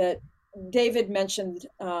David mentioned,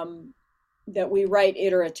 that we write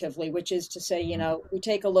iteratively, which is to say, we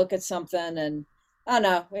take a look at something and, oh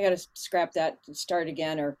no, we got to scrap that and start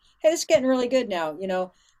again, or hey, this is getting really good now.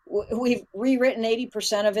 We've rewritten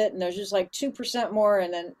 80% of it, and there's just like 2% more,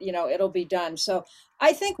 and then it'll be done. So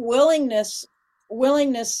I think willingness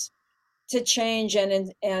to change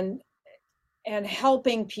and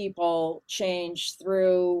helping people change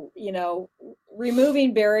through,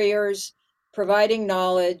 removing barriers, providing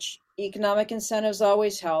knowledge, economic incentives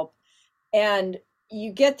always help. And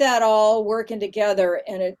you get that all working together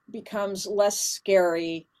and it becomes less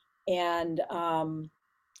scary and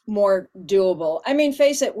more doable. I mean,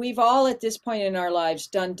 face it, we've all at this point in our lives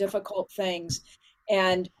done difficult things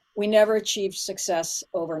and we never achieved success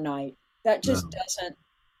overnight. That just No. doesn't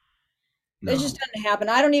It No. just doesn't happen.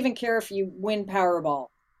 I don't even care if you win Powerball.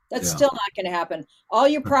 That's Yeah. still not going to happen. All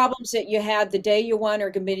your problems that you had the day you won are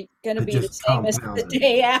going to It be the just same as the compounded.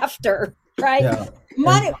 day after, right? Yeah.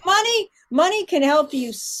 Money can help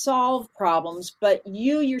you solve problems, but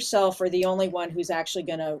you yourself are the only one who's actually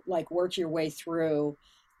going to work your way through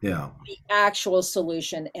Yeah. the actual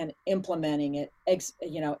solution and implementing it,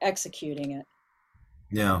 executing it.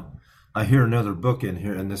 Yeah. I hear another book in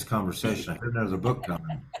here in this conversation. I hear another book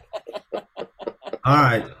coming. All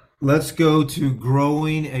right. Let's go to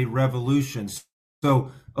growing a revolution.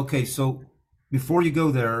 So, okay. So before you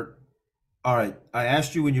go there, all right. I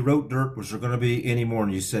asked you when you wrote Dirt, was there going to be any more?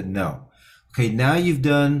 And you said no. Okay. Now you've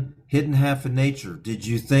done Hidden Half of Nature. Did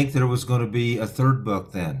you think there was going to be a third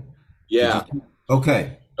book then? Yeah.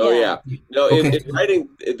 Okay. Oh Yeah. yeah. No, Okay.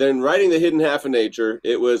 in writing the Hidden Half of Nature,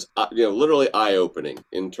 it was literally eye opening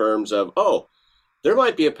in terms of there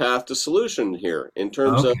might be a path to solution here in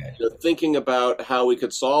terms of Okay. thinking about how we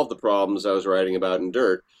could solve the problems I was writing about in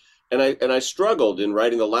Dirt. And I struggled in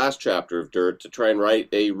writing the last chapter of Dirt to try and write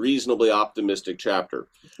a reasonably optimistic chapter,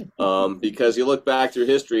 because you look back through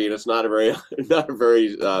history and it's not a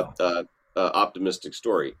very optimistic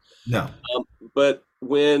story. No. But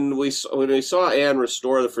when we saw Anne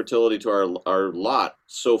restore the fertility to our lot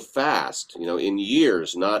so fast, in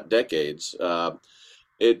years, not decades,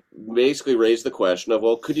 it basically raised the question of,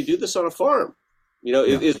 well, could you do this on a farm? Yeah.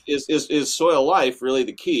 Is soil life really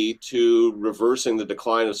the key to reversing the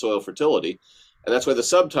decline of soil fertility? And that's why the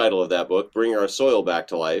subtitle of that book, Bringing Our Soil Back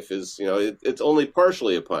to Life, is, it's only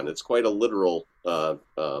partially a pun. It's quite a literal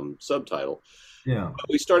subtitle. Yeah.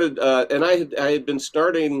 We started, and I had been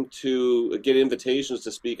starting to get invitations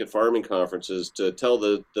to speak at farming conferences to tell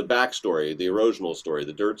the backstory, the erosional story,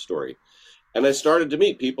 the dirt story. And I started to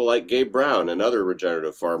meet people like Gabe Brown and other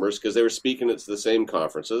regenerative farmers because they were speaking at the same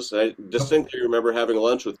conferences. I distinctly remember having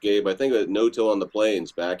lunch with Gabe, I think at No Till on the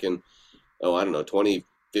Plains back in,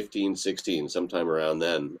 2015, 16, sometime around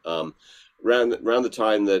then. Around the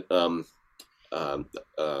time that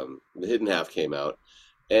the Hidden Half came out.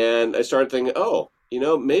 And I started thinking,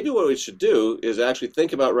 maybe what we should do is actually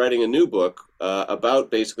think about writing a new book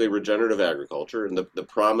about basically regenerative agriculture and the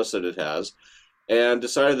promise that it has. And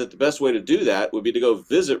decided that the best way to do that would be to go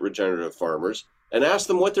visit regenerative farmers and ask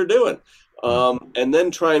them what they're doing. And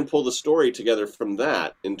then try and pull the story together from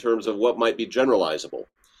that in terms of what might be generalizable.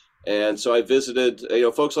 And so I visited,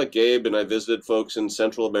 folks like Gabe, and I visited folks in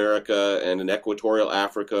Central America and in Equatorial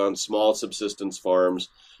Africa on small subsistence farms,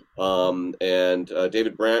 and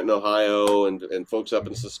David Brandt in Ohio and folks up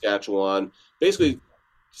in Saskatchewan, basically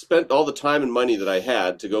spent all the time and money that I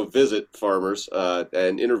had to go visit farmers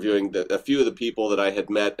and interviewing a few of the people that I had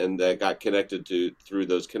met and that got connected to through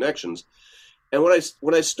those connections. And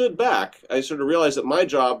when I stood back, I sort of realized that my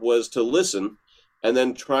job was to listen and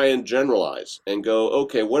then try and generalize and go,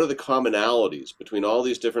 okay, what are the commonalities between all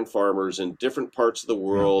these different farmers in different parts of the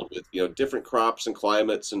world with different crops and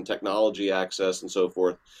climates and technology access and so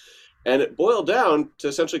forth. And it boiled down to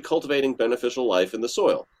essentially cultivating beneficial life in the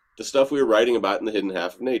soil, the stuff we were writing about in the hidden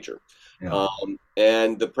half of nature. Yeah.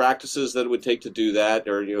 And the practices that it would take to do that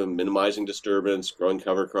are minimizing disturbance, growing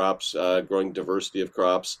cover crops, growing diversity of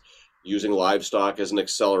crops, using livestock as an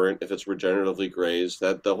accelerant if it's regeneratively grazed,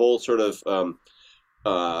 that the whole sort of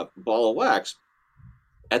ball of wax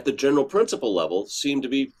at the general principle level seemed to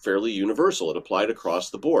be fairly universal. It applied across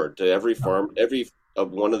the board to every farm, every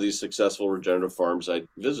one of these successful regenerative farms I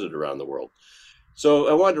visited around the world. So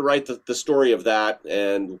I wanted to write the story of that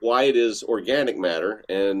and why it is organic matter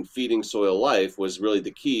and feeding soil life was really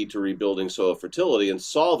the key to rebuilding soil fertility and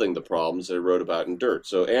solving the problems that I wrote about in dirt.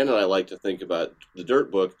 So Ann and I like to think about the dirt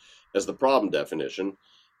book as the problem definition.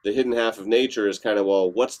 The hidden half of nature is kind of,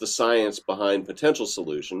 well, what's the science behind potential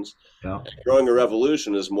solutions? Yeah. Growing a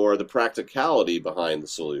revolution is more the practicality behind the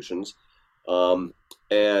solutions.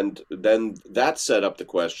 And then that set up the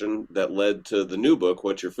question that led to the new book,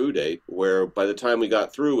 What Your Food Ate, where by the time we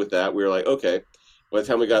got through with that, we were like, okay, by the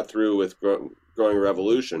time we got through with Growing a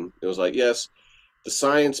Revolution, it was like, yes, the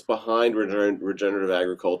science behind regenerative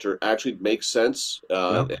agriculture actually makes sense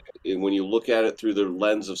when you look at it through the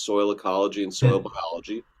lens of soil ecology and soil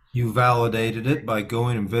biology. You validated it by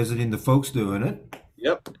going and visiting the folks doing it.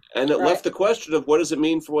 Yep. And it left the question of what does it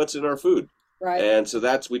mean for what's in our food? Right. And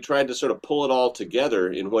so we tried to sort of pull it all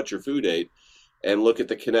together in What Your Food Ate and look at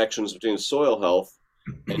the connections between soil health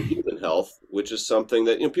and human health, which is something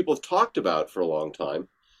that people have talked about for a long time.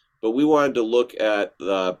 But we wanted to look at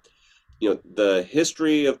the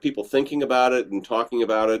history of people thinking about it and talking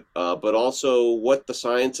about it, but also what the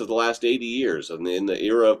science of the last 80 years in the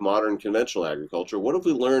era of modern conventional agriculture, what have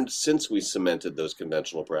we learned since we cemented those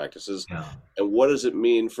conventional practices? Yeah. And what does it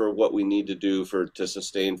mean for what we need to do to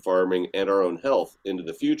sustain farming and our own health into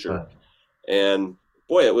the future? Right. And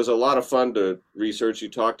boy, it was a lot of fun to research. You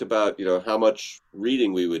talked about, how much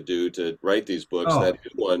reading we would do to write these books. Oh. That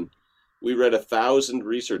new one, we read 1,000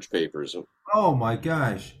 research papers. Oh my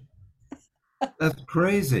gosh. That's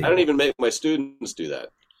crazy. I don't even make my students do that.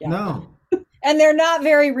 Yeah. No. And they're not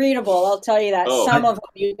very readable, I'll tell you that. Oh, Some of them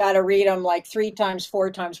you got to read them like 3 times,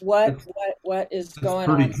 4 times. What is It's going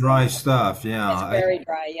pretty on? dry stuff. Yeah. It's very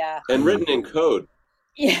dry, yeah. And written in code.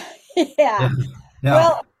 Yeah. Yeah.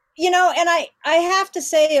 Well, and I have to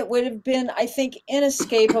say it would have been, I think,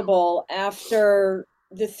 inescapable after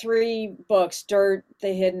the 3 books, Dirt, The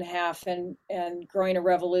Hidden Half, and Growing a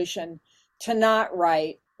Revolution, to not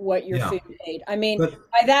write What Your Food Ate. I mean, But-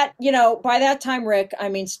 by that time, Rick, I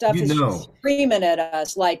mean, stuff is just screaming at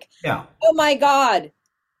us like, oh my God,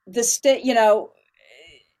 the state,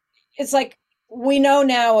 it's like we know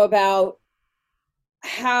now about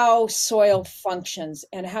how soil functions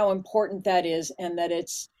and how important that is, and that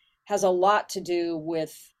has a lot to do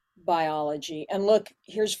with biology. And look,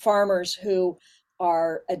 here's farmers who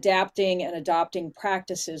are adapting and adopting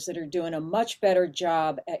practices that are doing a much better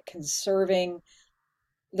job at conserving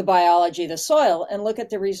the biology of the soil, and look at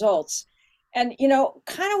the results. And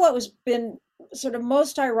kind of what was been sort of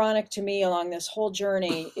most ironic to me along this whole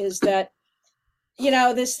journey is that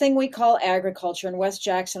this thing we call agriculture, and Wes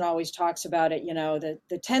Jackson always talks about it,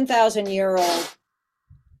 the 10,000-year-old,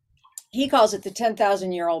 he calls it the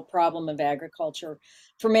 10,000-year-old problem of agriculture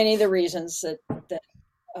for many of the reasons that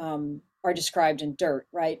are described in Dirt,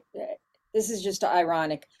 right? This is just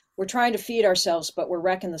ironic. We're trying to feed ourselves, but we're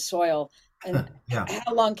wrecking the soil. And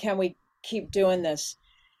how long can we keep doing this?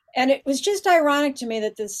 And it was just ironic to me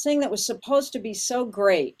that this thing that was supposed to be so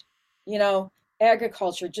great,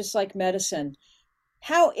 agriculture, just like medicine,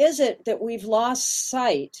 how is it that we've lost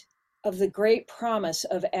sight of the great promise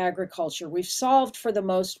of agriculture? We've solved for the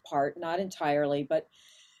most part, not entirely, but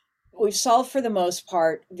we've solved for the most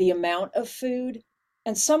part the amount of food.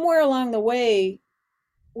 And somewhere along the way,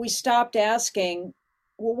 we stopped asking,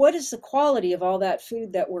 well, what is the quality of all that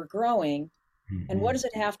food that we're growing? And what does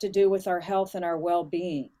it have to do with our health and our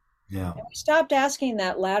well-being? Yeah. And we stopped asking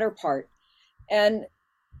that latter part. And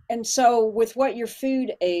so with What Your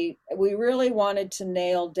Food Ate, we really wanted to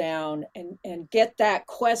nail down and get that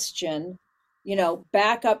question,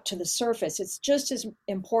 back up to the surface. It's just as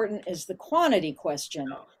important as the quantity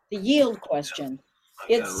question, the yield question.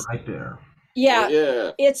 It's right there.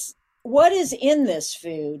 Yeah. It's what is in this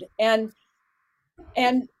food. And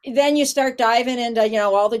And then you start diving into,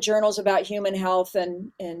 all the journals about human health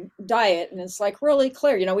and diet. And it's like really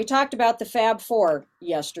clear. We talked about the Fab Four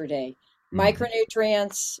yesterday.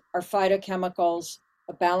 Micronutrients are phytochemicals,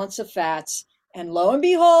 a balance of fats, and lo and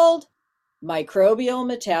behold, microbial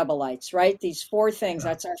metabolites, right? These four things,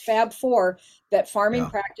 that's our Fab Four that farming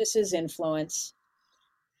practices influence.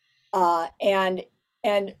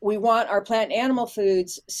 And we want our plant and animal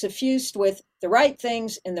foods suffused with the right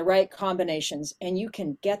things in the right combinations. And you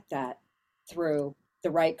can get that through the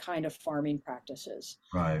right kind of farming practices.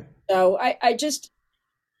 Right. So I just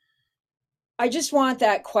want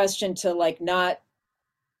that question to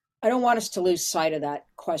I don't want us to lose sight of that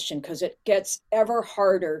question, because it gets ever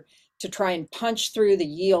harder to try and punch through the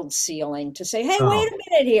yield ceiling to say, hey, wait a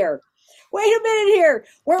minute here.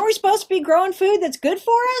 Weren't we supposed to be growing food that's good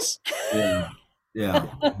for us? Yeah.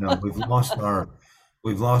 No, we've lost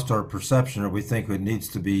our perception, or we think it needs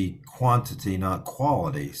to be quantity, not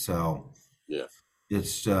quality. So yeah,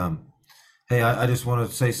 it's hey, I just want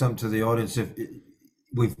to say something to the audience. If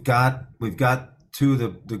we've got two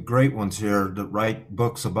of the great ones here that write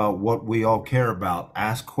books about what we all care about.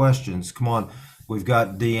 Ask questions. Come on, we've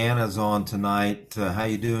got Deanna's on tonight. How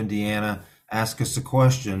you doing, Deanna? Ask us a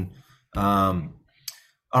question. All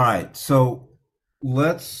right, so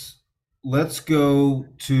let's go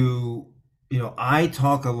to, I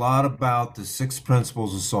talk a lot about the 6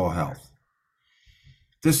 principles of soil health.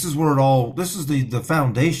 This is where this is the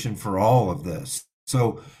foundation for all of this.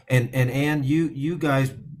 So, and you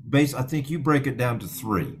guys I think you break it down to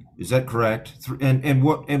 3. Is that correct? And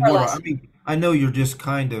what I mean, I know you're just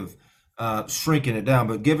kind of shrinking it down,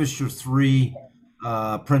 but give us your 3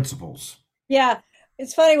 principles. Yeah,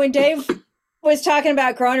 it's funny when Dave was talking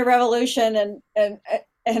about growing a revolution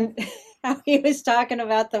and how he was talking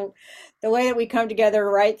about the way that we come together to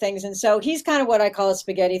write things. And so he's kind of what I call a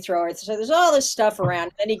spaghetti thrower. So there's all this stuff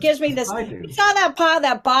around, and he gives me this, he saw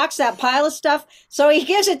that pile of stuff. So he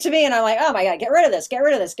gives it to me, and I'm like, oh my God, get rid of this.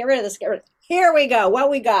 Here we go.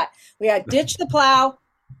 What we got ditch the plow,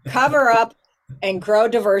 cover up, and grow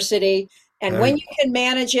diversity. And when you can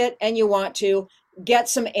manage it and you want to, get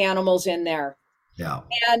some animals in there. Yeah.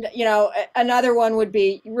 And, another one would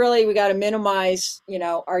be really, we got to minimize,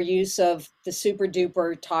 our use of the super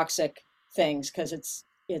duper toxic things, because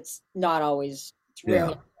it's not always, it's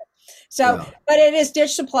rarely. So, but it is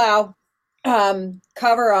ditch the plow,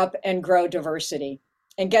 cover up, and grow diversity,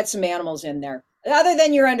 and get some animals in there. Other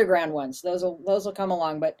than your underground ones, those will come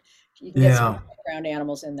along, but you can get some underground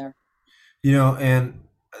animals in there. And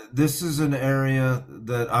this is an area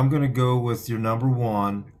that I'm going to go with your number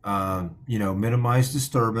 1, minimize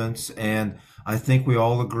disturbance. And I think we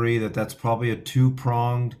all agree that that's probably a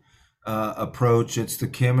 2-pronged approach. It's the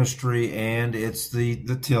chemistry and it's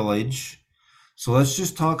the tillage. So let's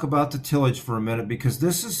just talk about the tillage for a minute, because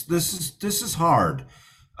this is hard.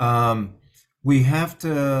 We have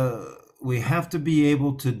to be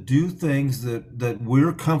able to do things that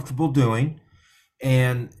we're comfortable doing.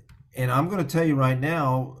 And I'm going to tell you right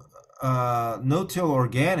now, no-till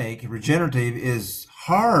organic regenerative is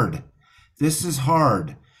hard. This is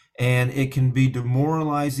hard, and it can be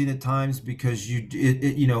demoralizing at times, because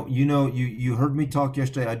you heard me talk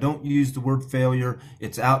yesterday. I don't use the word failure.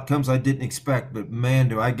 It's outcomes I didn't expect, but man,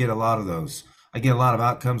 do I get a lot of those. I get a lot of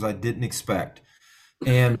outcomes I didn't expect.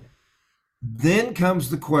 And then comes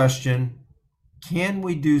the question, can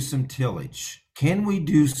we do some tillage? Can we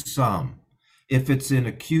do some? If it's in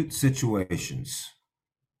acute situations?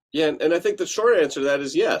 Yeah, and I think the short answer to that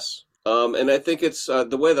is yes. And I think it's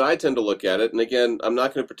the way that I tend to look at it. And again, I'm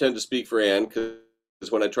not going to pretend to speak for Anne, because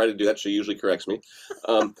when I try to do that, she usually corrects me.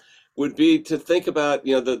 Would be to think about,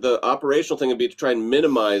 the operational thing would be to try and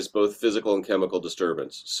minimize both physical and chemical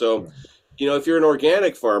disturbance. So, if you're an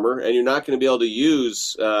organic farmer and you're not going to be able to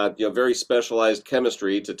use, very specialized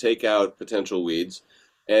chemistry to take out potential weeds,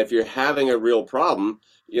 and if you're having a real problem,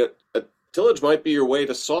 tillage might be your way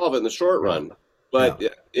to solve it in the short run, but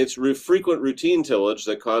it's frequent routine tillage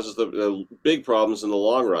that causes the big problems in the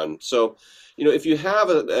long run. So, if you have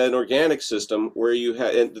an organic system where you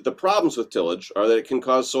have, and the problems with tillage are that it can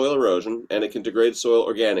cause soil erosion and it can degrade soil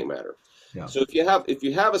organic matter. Yeah. So if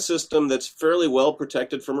you have a system that's fairly well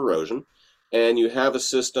protected from erosion, and you have a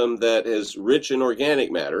system that is rich in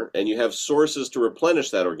organic matter, and you have sources to replenish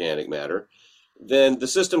that organic matter, then the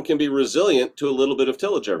system can be resilient to a little bit of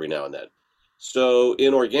tillage every now and then. So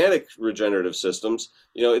in organic regenerative systems,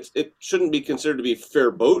 it shouldn't be considered to be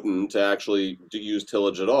verboten to actually use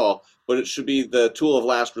tillage at all, but it should be the tool of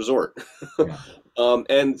last resort. Yeah.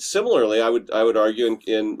 And similarly, I would argue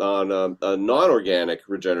on a non-organic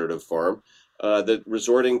regenerative farm, that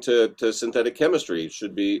resorting to synthetic chemistry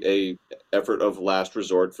should be a effort of last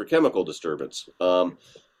resort for chemical disturbance.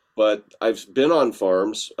 But I've been on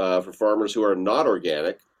farms for farmers who are not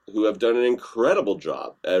organic, who have done an incredible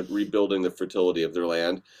job at rebuilding the fertility of their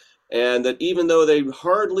land. And that even though they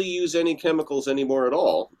hardly use any chemicals anymore at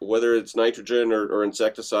all, whether it's nitrogen or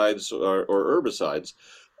insecticides or herbicides,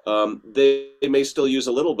 they may still use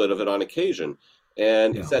a little bit of it on occasion.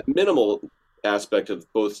 And it's that minimal aspect of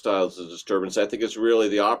both styles of disturbance, I think, is really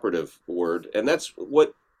the operative word. And that's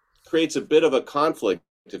what creates a bit of a conflict,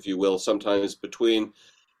 if you will, sometimes between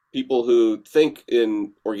people who think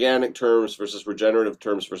in organic terms versus regenerative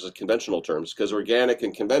terms versus conventional terms, because organic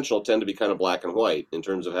and conventional tend to be kind of black and white in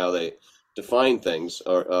terms of how they define things,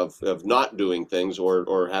 or of not doing things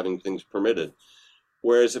or having things permitted.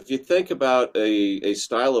 Whereas if you think about a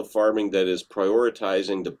style of farming that is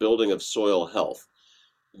prioritizing the building of soil health,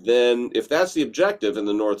 then if that's the objective in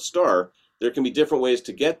the North Star, there can be different ways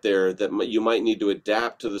to get there that you might need to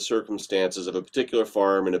adapt to the circumstances of a particular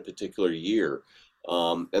farm in a particular year.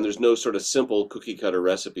 And there's no sort of simple cookie cutter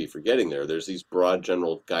recipe for getting there. There's these broad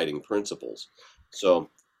general guiding principles. So,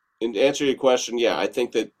 in answer to your question, yeah, I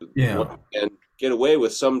think that one can get away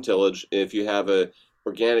with some tillage if you have a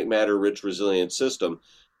organic matter rich resilient system.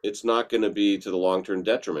 It's not going to be to the long-term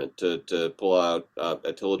detriment to pull out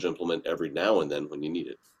a tillage implement every now and then when you need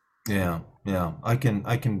it. Yeah, I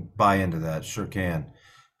can buy into that. Sure can.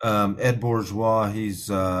 Ed Bourgeois, he's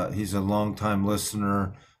a longtime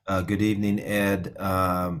listener. Good evening, Ed.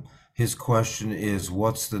 His question is,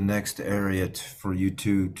 what's the next area for you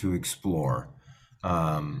two to explore?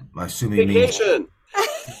 I assume he means Vacation.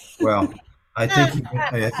 Well. I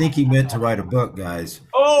think he meant to write a book, guys.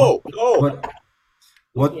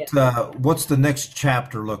 What's the next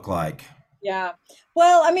chapter look like? Yeah.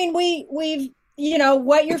 Well, I mean, we've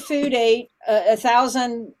what your food ate, a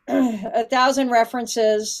thousand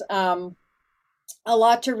references, a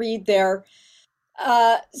lot to read there.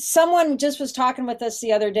 Someone just was talking with us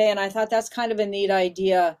the other day, and I thought that's kind of a neat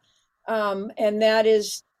idea. And that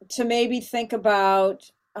is to maybe think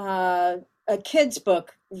about a kid's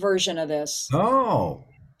book version of this. Oh,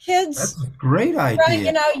 kids, that's a great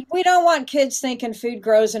idea. Right, we don't want kids thinking food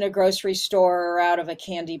grows in a grocery store or out of a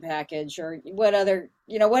candy package or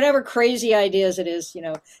whatever crazy ideas it is,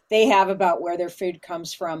 they have about where their food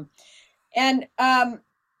comes from. And I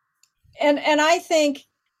think,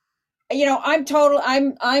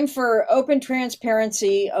 I'm for open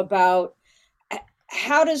transparency about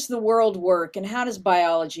how does the world work and how does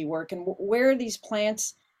biology work and where are these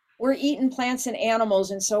plants. We're eating plants and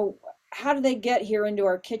animals, and so how do they get here into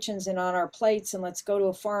our kitchens and on our plates? And let's go to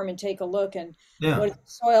a farm and take a look. And what does the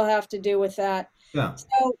soil have to do with that? Yeah.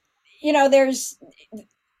 So,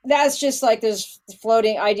 that's just like there's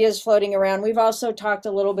ideas floating around. We've also talked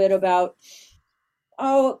a little bit about,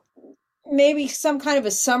 maybe some kind of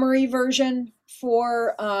a summary version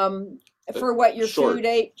for what your food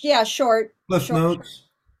ate. Yeah, short. Cliff notes.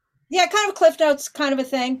 Yeah, kind of Cliff Notes kind of a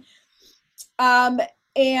thing.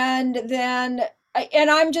 And then,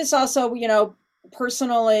 I'm just also,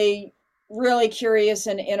 personally really curious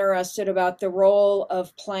and interested about the role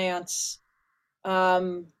of plants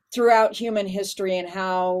throughout human history and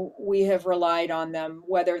how we have relied on them,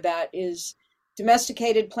 whether that is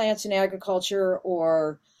domesticated plants in agriculture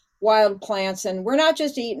or wild plants. And we're not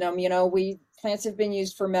just eating them, plants have been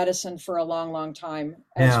used for medicine for a long, long time.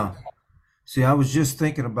 Yeah. See, I was just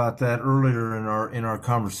thinking about that earlier in our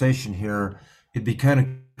conversation here. It'd be kind of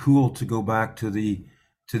cool to go back to the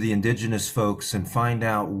indigenous folks and find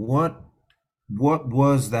out what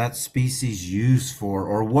was that species used for,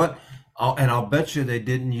 or what. And I'll bet you they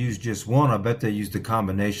didn't use just one. I bet they used a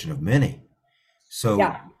combination of many. So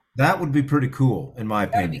that would be pretty cool, in my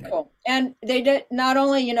opinion. That'd be cool. And they did not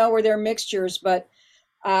only were there mixtures, but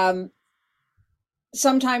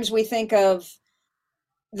sometimes we think of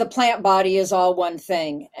the plant body is all one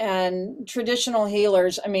thing. And traditional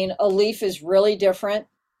healers, a leaf is really different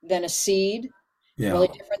than a seed, really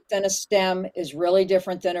different than a stem, is really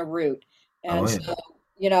different than a root. And so,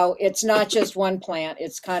 it's not just one plant.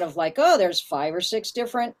 It's kind of like, there's 5 or 6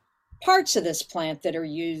 different parts of this plant that are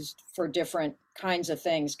used for different kinds of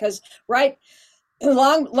things. Because,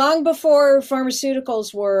 long before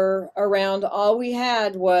pharmaceuticals were around, all we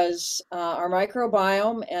had was our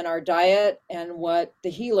microbiome and our diet and what the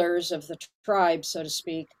healers of the tribe, so to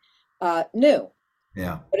speak, knew.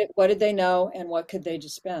 Yeah. What did they know and what could they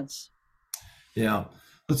dispense? Yeah.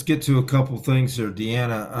 Let's get to a couple things here,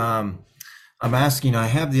 Deanna. I'm asking, I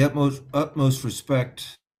have the utmost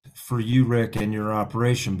respect for you, Rick, and your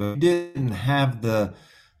operation, but you didn't have the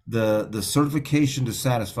the certification to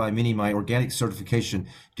satisfy, meaning my organic certification,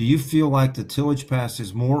 do you feel like the tillage pass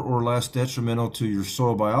is more or less detrimental to your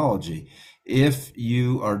soil biology if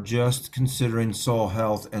you are just considering soil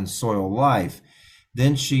health and soil life?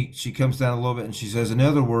 Then she comes down a little bit and she says, in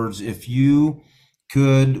other words, if you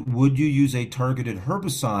would you use a targeted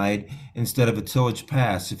herbicide instead of a tillage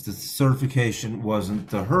pass if the certification wasn't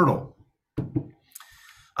the hurdle?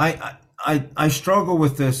 I struggle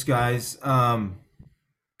with this, guys. I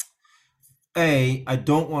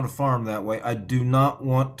don't want to farm that way. I do not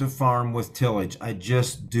want to farm with tillage. I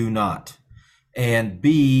just do not. And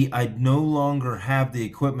B, I no longer have the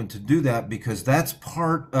equipment to do that because that's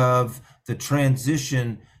part of the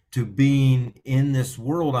transition to being in this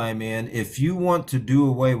world I'm in. If you want to do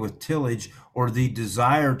away with tillage or the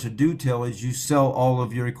desire to do tillage, you sell all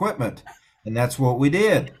of your equipment. And that's what we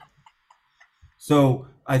did. So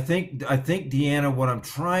I think Deanna, what I'm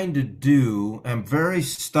trying to do, I'm very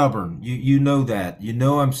stubborn. You know that. You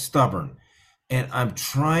know I'm stubborn. And I'm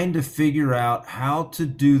trying to figure out how to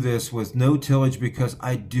do this with no tillage because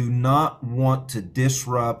I do not want to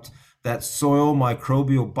disrupt that soil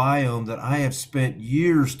microbial biome that I have spent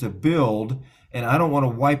years to build, and I don't want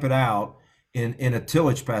to wipe it out in a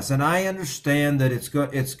tillage pass. And I understand that it's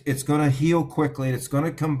going to heal quickly, and it's going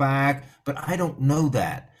to come back, but I don't know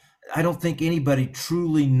that. I don't think anybody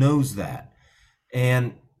truly knows that.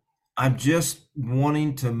 And I'm just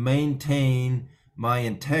wanting to maintain my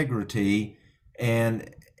integrity. And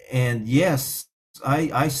yes,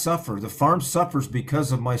 I suffer. The farm suffers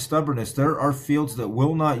because of my stubbornness. There are fields that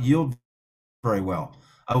will not yield very well.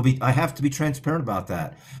 I have to be transparent about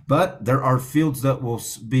that. But there are fields that will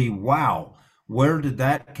be, wow, where did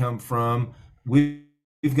that come from? We've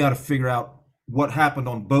got to figure out what happened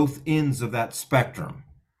on both ends of that spectrum.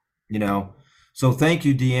 So thank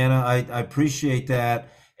you, Deanna. I appreciate that.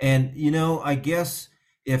 And I guess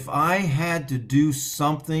if I had to do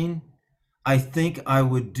something, I think I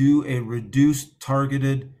would do a reduced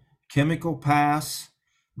targeted chemical pass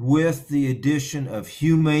with the addition of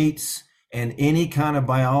humates and any kind of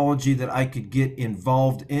biology that I could get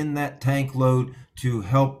involved in that tank load to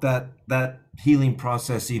help that healing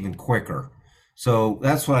process even quicker. So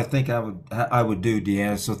that's what I think I would do,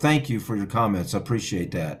 Deanna. So thank you for your comments. I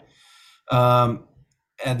appreciate that.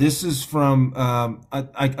 And this is from,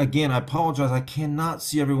 again, I apologize. I cannot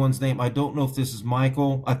see everyone's name. I don't know if this is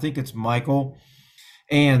Michael. I think it's Michael.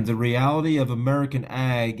 And the reality of American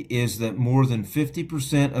ag is that more than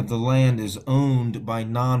 50% of the land is owned by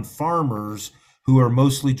non-farmers who are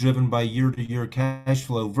mostly driven by year-to-year cash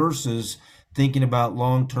flow versus thinking about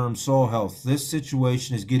long-term soil health. This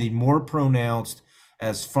situation is getting more pronounced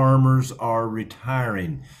as farmers are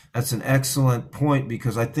retiring. That's an excellent point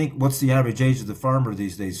because I think what's the average age of the farmer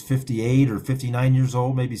these days? 58 or 59 years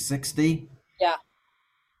old, maybe 60? Yeah.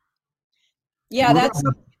 Yeah,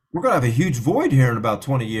 we're going to have a huge void here in about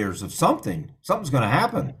 20 years of something. Something's going to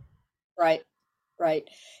happen. Right.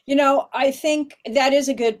 I think that is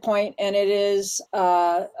a good point, and it is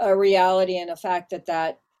a reality and a fact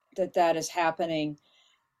that is happening.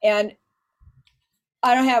 And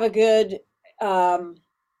I don't have a good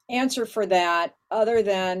answer for that other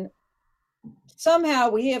than somehow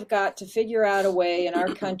we have got to figure out a way in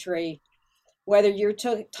our country, whether you're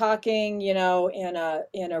talking, in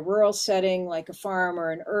a rural setting like a farm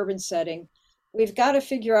or an urban setting, we've got to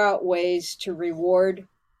figure out ways to reward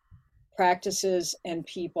practices and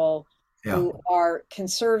people who are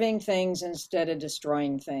conserving things instead of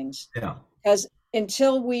destroying things. Yeah. Because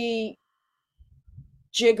until we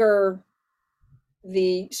jigger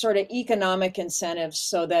the sort of economic incentives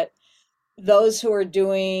so that those who are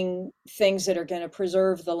doing things that are going to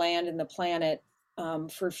preserve the land and the planet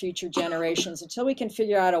for future generations, until we can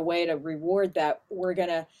figure out a way to reward that, we're going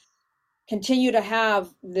to continue to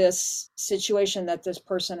have this situation that this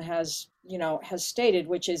person has stated,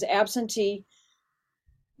 which is absentee.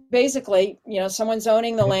 Basically, someone's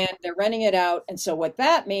owning the land, they're renting it out. And so what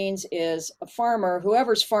that means is a farmer,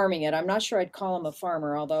 whoever's farming it, I'm not sure I'd call him a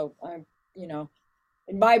farmer, although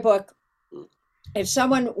in my book, if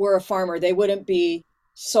someone were a farmer, they wouldn't be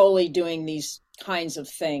solely doing these kinds of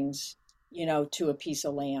things, to a piece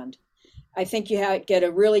of land. I think you get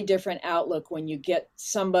a really different outlook when you get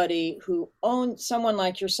somebody who owns, someone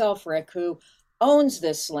like yourself, Rick, who owns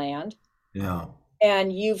this land. Yeah.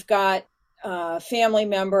 And you've got family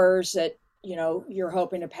members that, you're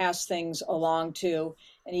hoping to pass things along to.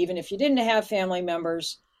 And even if you didn't have family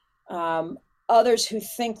members, others who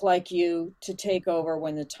think like you to take over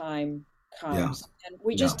when the time comes. Yeah. And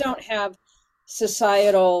we just don't have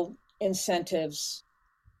societal incentives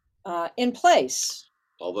in place.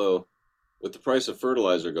 Although with the price of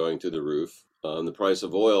fertilizer going through the roof, The price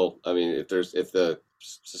of oil, I mean, if the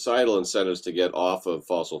societal incentives to get off of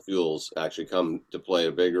fossil fuels actually come to play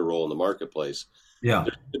a bigger role in the marketplace, Yeah.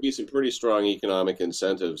 there's going to be some pretty strong economic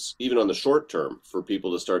incentives, even on the short term, for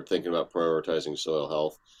people to start thinking about prioritizing soil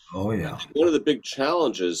health. Oh, yeah. One of the big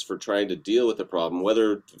challenges for trying to deal with the problem,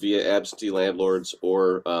 whether via absentee landlords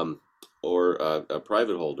or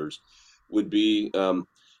private holders, would be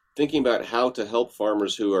thinking about how to help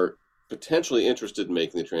farmers who are potentially interested in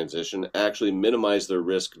making the transition actually minimize their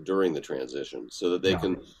risk during the transition, so that they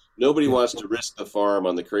can. Nobody wants to risk the farm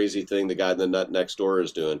on the crazy thing the guy in the nut next door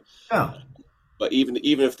is doing. Yeah. But even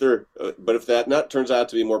if if that nut turns out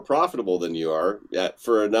to be more profitable than you are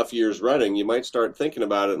for enough years running, you might start thinking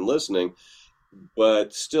about it and listening.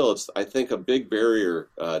 But still, it's, I think, a big barrier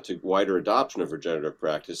to wider adoption of regenerative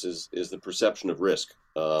practices is the perception of risk,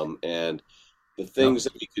 and the things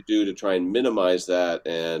that we could do to try and minimize that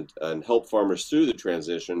and help farmers through the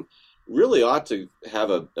transition really ought to have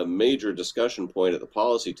a major discussion point at the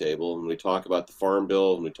policy table when we talk about the Farm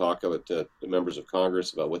Bill, when we talk about the members of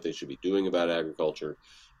Congress about what they should be doing about agriculture.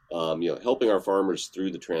 Helping our farmers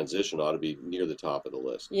through the transition ought to be near the top of the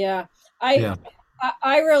list. Yeah, I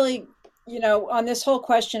really, on this whole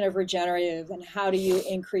question of regenerative and how do you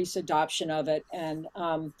increase adoption of it, and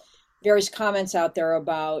various comments out there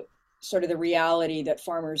about sort of the reality that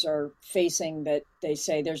farmers are facing, that they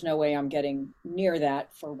say there's no way I'm getting near that,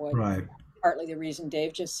 for what partly the reason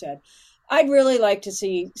Dave just said. I'd really like to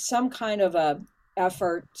see some kind of a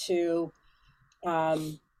effort to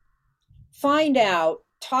find out,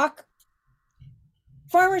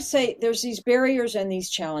 farmers say there's these barriers and these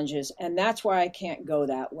challenges, and that's why I can't go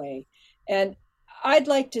that way. And I'd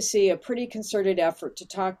like to see a pretty concerted effort to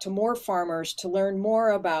talk to more farmers to learn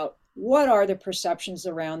more about what are the perceptions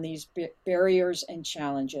around these barriers and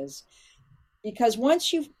challenges. Because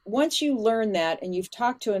once you learn that and you've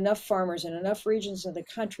talked to enough farmers in enough regions of the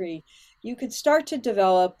country, you could start to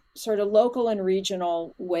develop sort of local and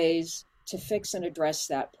regional ways to fix and address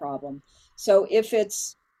that problem. So if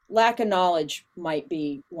it's lack of knowledge might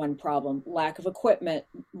be one problem, lack of equipment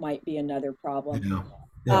might be another problem.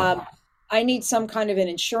 I need some kind of an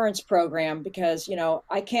insurance program because,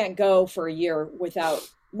 I can't go for a year without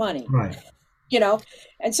money,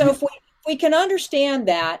 and so if we can understand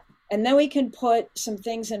that, and then we can put some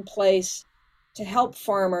things in place to help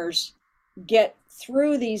farmers get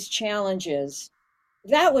through these challenges,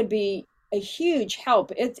 that would be a huge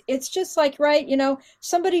help. It's just like,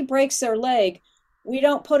 somebody breaks their leg, we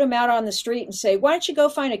don't put them out on the street and say, why don't you go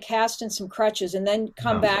find a cast and some crutches and then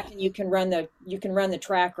come back and you can run the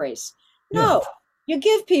track race. No, you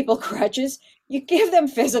give people crutches, you give them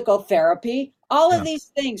physical therapy, all of these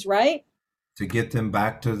things, right? To get them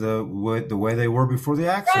back to the way they were before the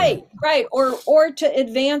accident. Right. Or to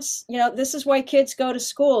advance, this is why kids go to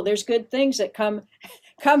school. There's good things that come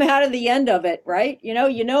out of the end of it, right?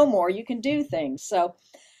 You know more, you can do things. So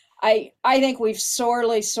I think we've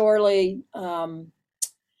sorely,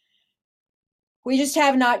 we just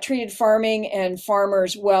have not treated farming and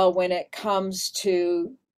farmers well when it comes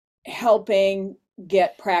to helping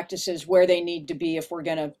get practices where they need to be if we're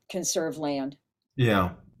going to conserve land.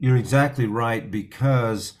 Yeah, you're exactly right,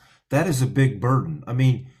 because that is a big burden. I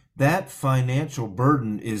mean, that financial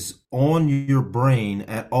burden is on your brain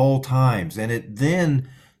at all times, and it then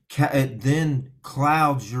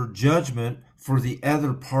clouds your judgment for the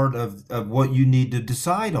other part of what you need to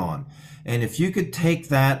decide on. And if you could take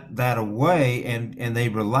that away and they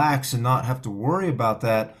relax and not have to worry about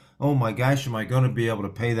that, oh my gosh, am I going to be able to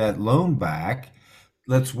pay that loan back?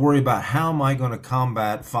 Let's worry about how am I going to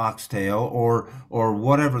combat foxtail or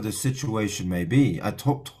whatever the situation may be. I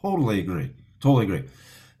totally agree. Totally agree.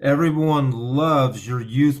 Everyone loves your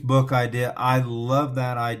youth book idea. I love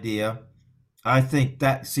that idea. I think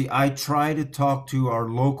that, I try to talk to our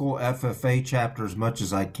local FFA chapter as much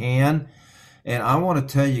as I can. And I want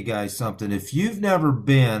to tell you guys something. If you've never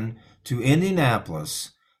been to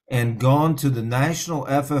Indianapolis and gone to the National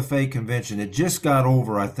FFA Convention, it just got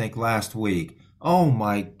over, I think, last week. Oh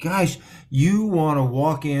my gosh, you want to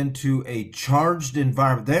walk into a charged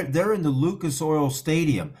environment. They're in the Lucas Oil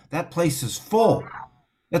Stadium. That place is full.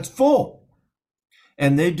 It's full.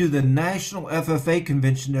 And they do the National FFA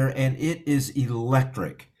Convention there, and it is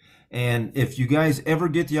electric. And if you guys ever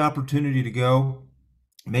get the opportunity to go,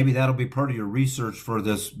 maybe that'll be part of your research for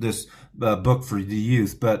this book for the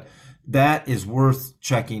youth. But that is worth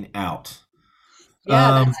checking out. Yeah,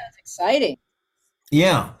 that sounds exciting.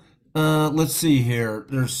 Yeah. Let's see here.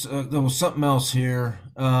 There was something else here.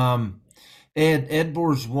 Ed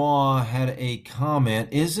Bourgeois had a comment.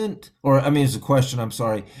 It's a question, I'm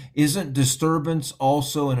sorry. Isn't disturbance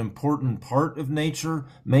also an important part of nature,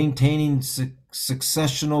 maintaining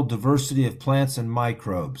successional diversity of plants and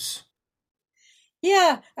microbes?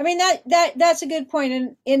 Yeah, I mean that's a good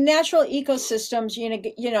point. In natural ecosystems,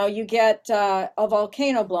 you get a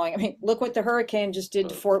volcano blowing. I mean, look what the hurricane just did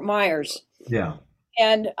to Fort Myers, Yeah.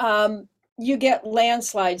 and you get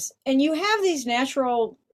landslides, and you have these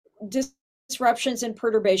natural disruptions and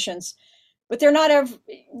perturbations, but they're not ever,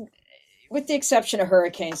 with the exception of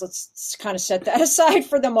hurricanes. Let's kind of set that aside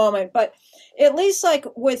for the moment. But at least like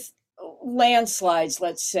with landslides,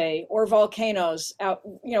 let's say, or volcanoes out,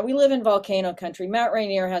 we live in volcano country. Mount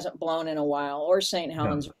Rainier hasn't blown in a while, or St. Yeah.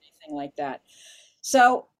 Helens, or anything like that.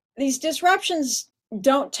 So these disruptions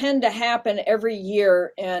don't tend to happen every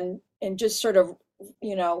year and just sort of,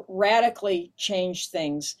 radically change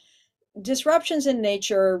things. Disruptions in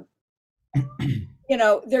nature,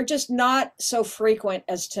 they're just not so frequent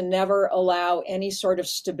as to never allow any sort of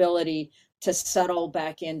stability to settle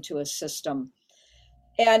back into a system.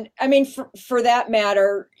 And I mean, for that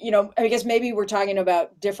matter, I guess maybe we're talking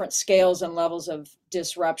about different scales and levels of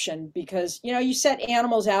disruption because, you set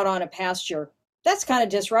animals out on a pasture. That's kind of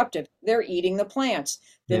disruptive. They're eating the plants.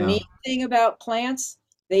 The Yeah. neat thing about plants,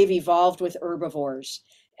 they've evolved with herbivores.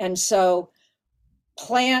 And so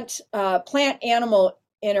plant animal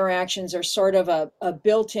interactions are sort of a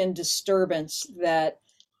built-in disturbance that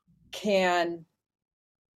can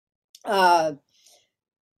uh,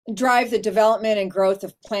 drive the development and growth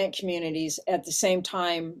of plant communities at the same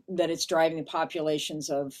time that it's driving the populations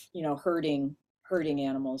of herding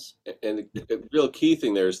animals. And the real key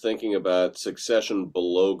thing there is thinking about succession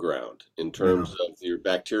below ground in Yeah. terms of your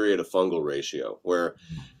bacteria to fungal ratio, where,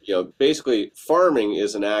 basically farming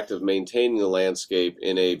is an act of maintaining the landscape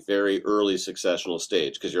in a very early successional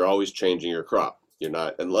stage because you're always changing your crop. You're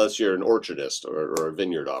not, unless you're an orchardist or a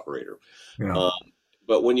vineyard operator. Yeah. Um,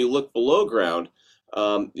 but when you look below ground,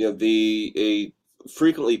 a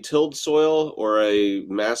frequently tilled soil or a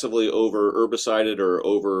massively over herbicided or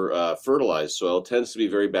over fertilized soil tends to be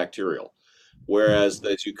very bacterial. Whereas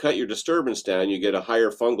as you cut your disturbance down, you get a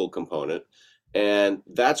higher fungal component. And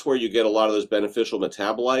that's where you get a lot of those beneficial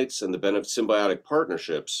metabolites and the symbiotic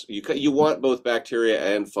partnerships. You want both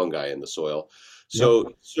bacteria and fungi in the soil. Yep.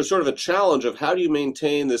 So there's sort of a challenge of how do you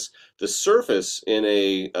maintain the surface in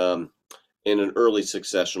an early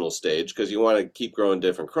successional stage because you want to keep growing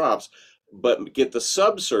different crops, but get the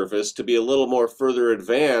subsurface to be a little more further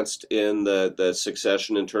advanced in the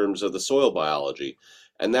succession in terms of the soil biology.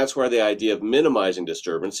 And that's where the idea of minimizing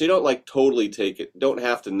disturbance, so you don't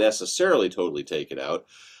have to necessarily totally take it out.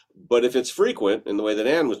 But if it's frequent, in the way that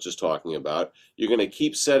Ann was just talking about, you're going to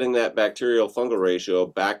keep setting that bacterial fungal ratio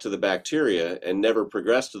back to the bacteria and never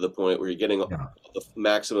progress to the point where you're getting Yeah. the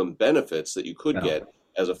maximum benefits that you could Yeah. get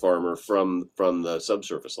as a farmer from the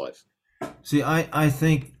subsurface life. See, I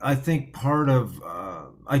think part of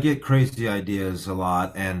I get crazy ideas a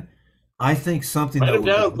lot, and I think something Write that them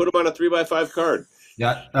would down, put them on a 3x5 card.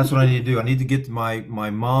 yeah, that's what I need to do. I need to get my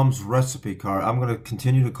mom's recipe card. I'm going to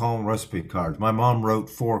continue to call them recipe cards. My mom wrote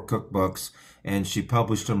 4 cookbooks, and she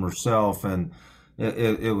published them herself, and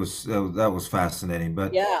that was fascinating.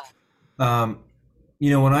 But Yeah. um,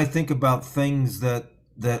 when I think about things that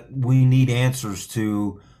we need answers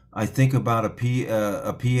to, I think about a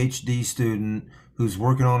PhD student who's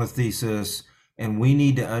working on a thesis, and we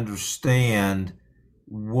need to understand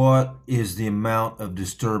what is the amount of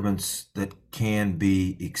disturbance that can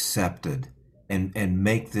be accepted and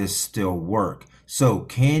make this still work. So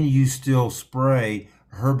can you still spray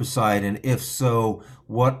herbicide? And if so,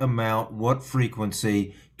 what amount, what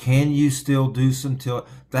frequency? Can you still do some till?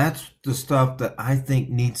 That's the stuff that I think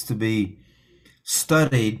needs to be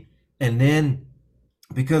studied. And then,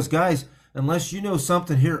 because guys, unless you know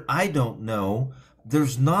something here I don't know,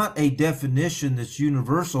 there's not a definition that's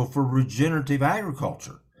universal for regenerative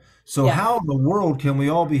agriculture. So Yeah. how in the world can we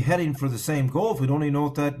all be heading for the same goal if we don't even know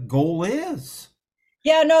what that goal is?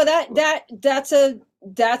 Yeah, no, that's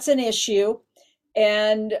an issue.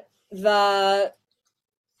 And the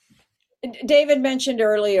David mentioned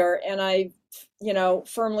earlier, and I,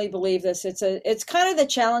 firmly believe this. It's kind of the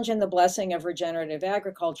challenge and the blessing of regenerative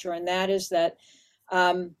agriculture, and that is that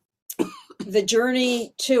the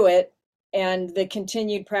journey to it and the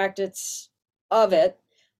continued practice of it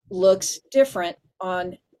looks different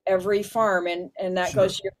on every farm. And that Sure.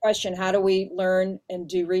 goes to your question, how do we learn and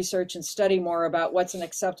do research and study more about what's an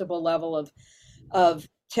acceptable level of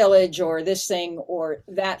tillage or this thing or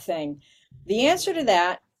that thing? The answer to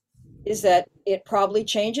that is that it probably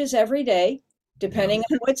changes every day. depending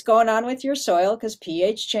on what's going on with your soil, because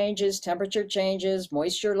pH changes, temperature changes,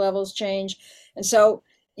 moisture levels change. And so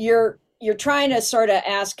you're trying to sort of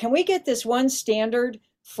ask, can we get this one standard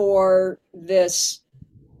for this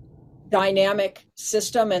dynamic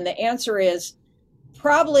system? And the answer is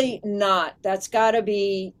probably not. That's got to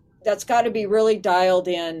be really dialed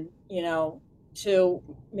in, to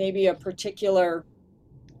maybe a particular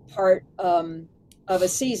part of a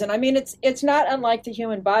season. I mean, it's not unlike the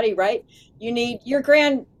human body, right? You need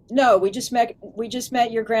we just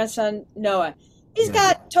met your grandson Noah. He's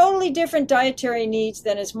got totally different dietary needs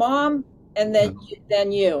than his mom and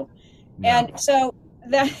than you. And so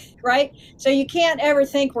that, right? So you can't ever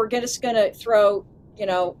think we're just going to throw,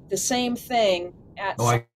 the same thing at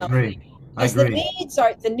I agree.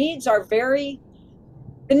 The needs are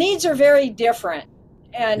very different.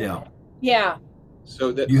 And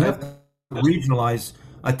so that you have to regionalize.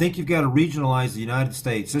 I think you've got to regionalize the United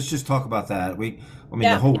States. Let's just talk about that.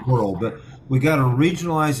 The whole world, but we got to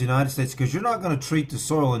regionalize the United States, because you're not going to treat the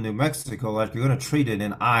soil in New Mexico like you're going to treat it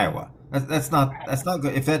in Iowa. That's not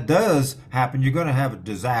good. If that does happen, you're going to have a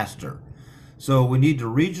disaster. So we need to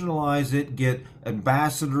regionalize it, get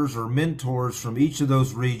ambassadors or mentors from each of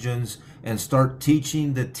those regions, and start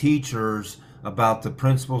teaching the teachers about the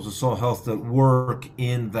principles of soil health that work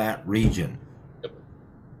in that region.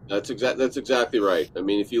 That's exactly right. I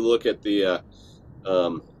mean, if you look at the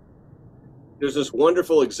there's this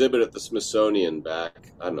wonderful exhibit at the Smithsonian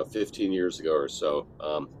back, I don't know, 15 years ago or so.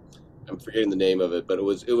 I'm forgetting the name of it, but it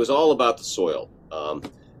was all about the soil.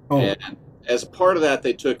 And as part of that,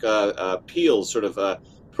 they took peels, sort of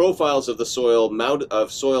profiles of the soil,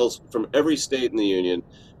 of soils from every state in the union,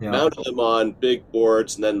 mounted them on big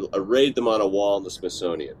boards, and then arrayed them on a wall in the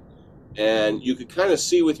Smithsonian. And you could kind of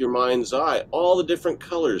see with your mind's eye all the different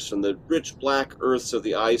colors, from the rich black earths of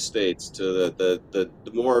the I states to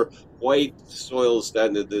the more white soils,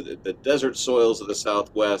 and the desert soils of the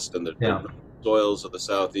Southwest, and the soils of the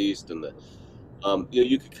Southeast, and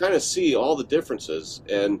you could kind of see all the differences.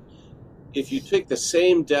 And if you take the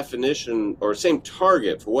same definition or same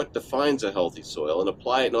target for what defines a healthy soil and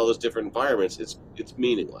apply it in all those different environments, it's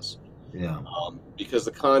meaningless. Because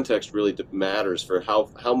the context really matters for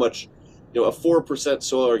how much. A 4%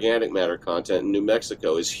 soil organic matter content in New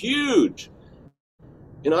Mexico is huge.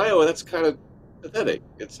 In Iowa, that's kind of pathetic.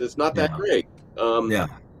 It's not that great.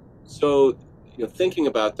 So, thinking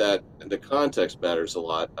about that, and the context matters a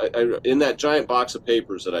lot. I in that giant box of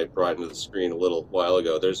papers that I brought into the screen a little while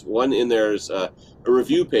ago, there's one in there is a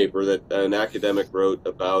review paper that an academic wrote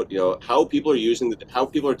about how people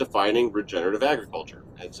are defining regenerative agriculture.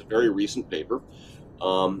 It's a very recent paper,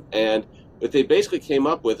 and what they basically came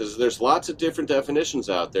up with is there's lots of different definitions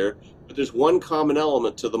out there, but there's one common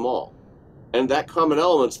element to them all. And that common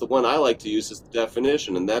element's the one I like to use as the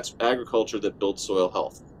definition, and that's agriculture that builds soil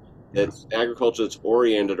health. It's agriculture that's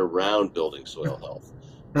oriented around building soil health.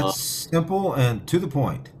 That's simple and to the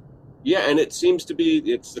point. Yeah, and it seems to be,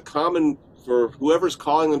 it's the common, for whoever's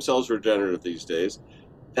calling themselves regenerative these days,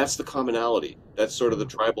 that's the commonality. That's sort of the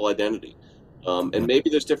tribal identity. And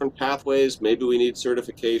maybe there's different pathways, maybe we need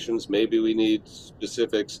certifications, maybe we need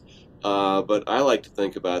specifics, but I like to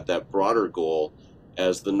think about that broader goal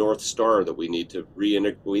as the North Star that we need to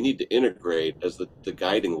integrate as the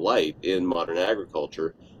guiding light in modern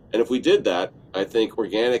agriculture. And if we did that, I think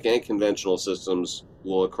organic and conventional systems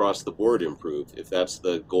will across the board improve, if that's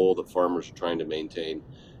the goal that farmers are trying to maintain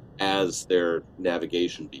as their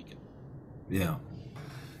navigation beacon.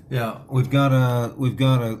 Yeah, we've got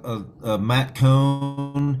a Matt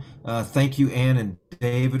Cohn. Thank you, Ann and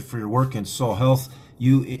David, for your work in soil health.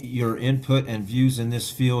 Your input and views in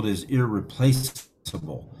this field is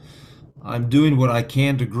irreplaceable. I'm doing what I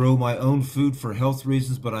can to grow my own food for health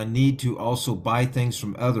reasons, but I need to also buy things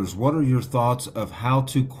from others. What are your thoughts of how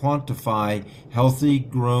to quantify healthy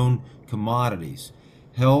grown commodities?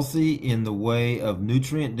 Healthy in the way of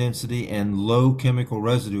nutrient density and low chemical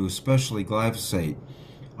residue, especially glyphosate.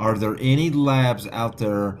 Are there any labs out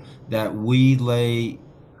there that we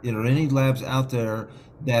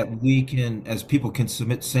can, as people can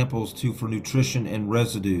submit samples to for nutrition and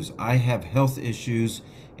residues? I have health issues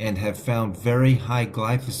and have found very high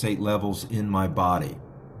glyphosate levels in my body.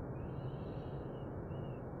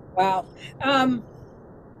 Wow.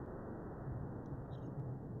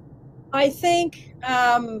 I think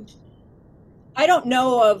I don't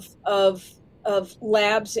know of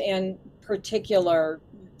labs in particular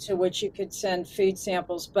to which you could send food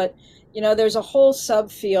samples, but there's a whole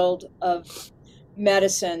subfield of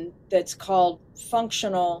medicine that's called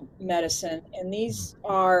functional medicine, and these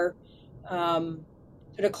are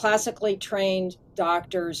sort of classically trained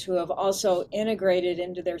doctors who have also integrated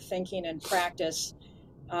into their thinking and practice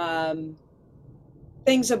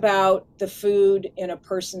things about the food in a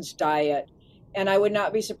person's diet. And I would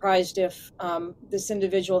not be surprised if this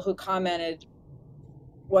individual who commented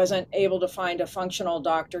wasn't able to find a functional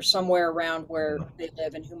doctor somewhere around where they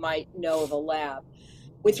live and who might know of a lab.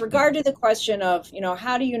 With regard to the question of,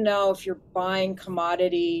 how do you know if you're buying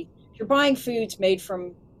commodity, if you're buying foods made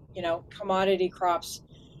from, commodity crops,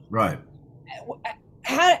 Right.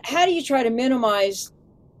 How do you try to minimize,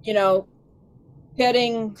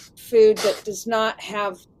 getting food that does not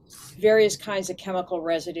have various kinds of chemical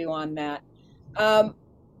residue on that?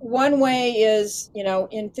 One way is,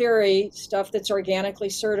 in theory, stuff that's organically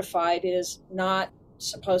certified is not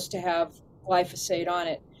supposed to have glyphosate on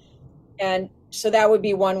it. And so that would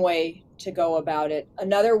be one way to go about it.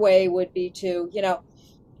 Another way would be to,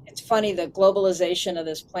 it's funny, the globalization of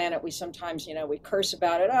this planet, we sometimes, we curse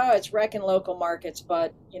about it. Oh, it's wrecking local markets.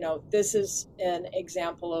 But, this is an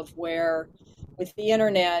example of where with the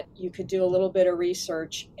internet, you could do a little bit of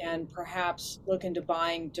research and perhaps look into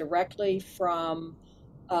buying directly from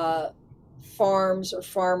farms or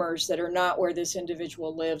farmers that are not where this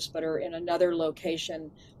individual lives, but are in another location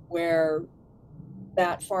where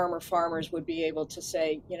that farm or farmers would be able to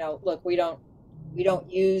say, look, we don't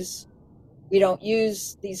use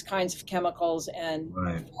these kinds of chemicals, and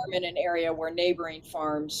Right. farm in an area where neighboring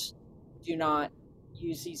farms do not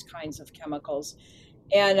use these kinds of chemicals.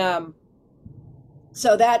 And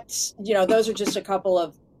so that's, those are just a couple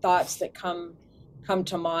of thoughts that come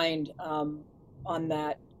to mind on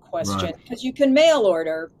that question. Because you can mail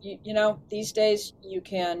order, these days you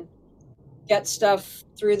can get stuff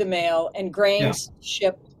through the mail, and grains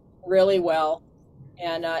ship really well.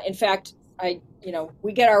 And in fact, we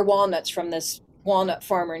get our walnuts from this walnut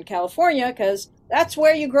farmer in California because that's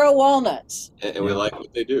where you grow walnuts. And we like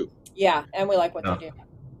what they do. Yeah, and we like what they do.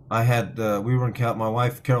 I had we were in my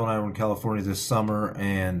wife Carol and I were in California this summer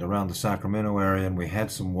and around the Sacramento area, and we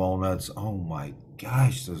had some walnuts. Oh my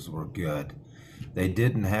gosh, those were good. They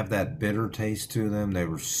didn't have that bitter taste to them. They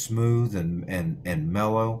were smooth and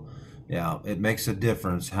mellow. Yeah, it makes a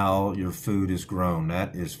difference how your food is grown.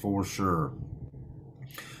 That is for sure.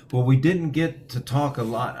 Well, we didn't get to talk a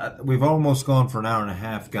lot. We've almost gone for an hour and a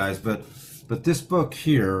half, guys. But this book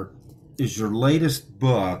here is your latest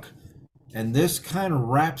book, and this kind of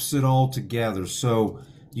wraps it all together. So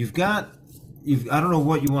you've I don't know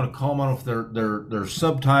what you want to call them. I don't know if they're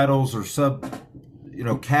subtitles or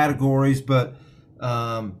categories, but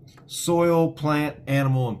soil, plant,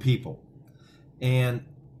 animal, and people. And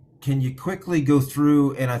can you quickly go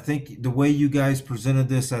through, and I think the way you guys presented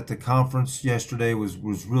this at the conference yesterday was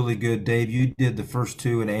really good. Dave, you did the first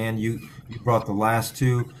two, and Ann, you brought the last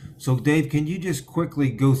two. So Dave, can you just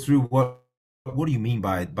quickly go through what do you mean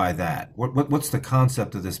by that? What's the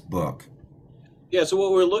concept of this book? Yeah, so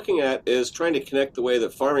what we're looking at is trying to connect the way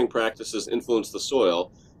that farming practices influence the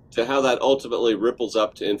soil to how that ultimately ripples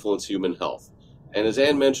up to influence human health. And as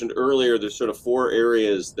Ann mentioned earlier, there's sort of 4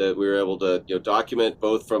 areas that we were able to document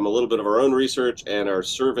both from a little bit of our own research and our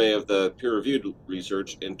survey of the peer-reviewed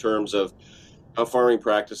research in terms of how farming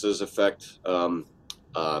practices affect soil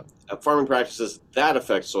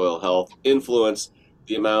health, influence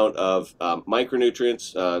the amount of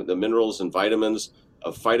micronutrients, the minerals and vitamins,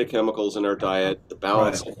 of phytochemicals in our diet, the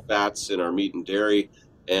balance of fats in our meat and dairy,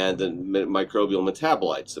 and the microbial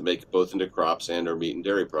metabolites that make it both into crops and our meat and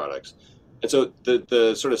dairy products. And so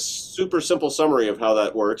the sort of super simple summary of how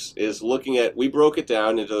that works is looking at, we broke it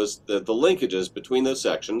down into the linkages between those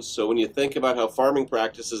sections. So when you think about how farming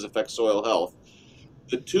practices affect soil health,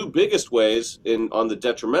 the 2 biggest ways on the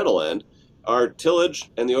detrimental end are tillage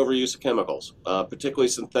and the overuse of chemicals, particularly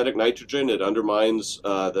synthetic nitrogen. It undermines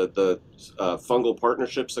the fungal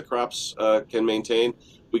partnerships that crops can maintain.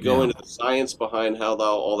 We go into the science behind how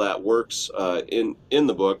all that works in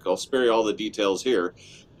the book. I'll spare you all the details here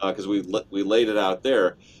because we laid it out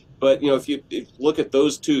there. But if you look at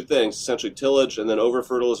those 2 things, essentially tillage and then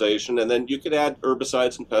over-fertilization, and then you could add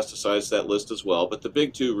herbicides and pesticides to that list as well. But the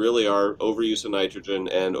big 2 really are overuse of nitrogen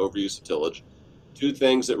and overuse of tillage. 2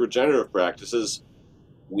 things that regenerative practices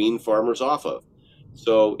wean farmers off of.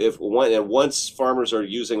 So once farmers are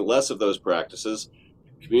using less of those practices,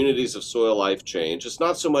 communities of soil life change. It's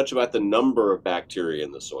not so much about the number of bacteria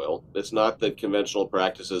in the soil. It's not that conventional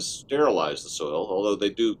practices sterilize the soil, although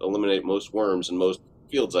they do eliminate most worms in most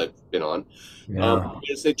fields I've been on.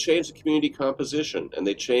 Is they change the community composition, and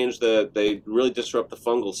they really disrupt the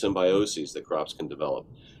fungal symbioses that crops can develop.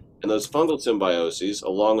 And those fungal symbioses,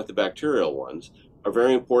 along with the bacterial ones, are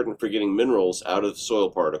very important for getting minerals out of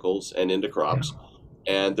soil particles and into crops.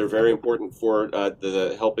 and they're very important for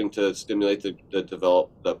the helping to stimulate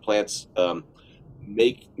the plant's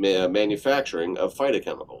manufacturing of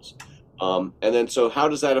phytochemicals. And then, so how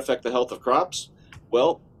does that affect the health of crops?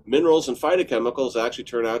 Well, minerals and phytochemicals actually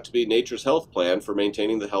turn out to be nature's health plan for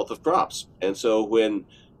maintaining the health of crops. And so when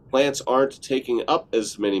plants aren't taking up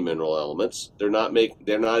as many mineral elements, they're not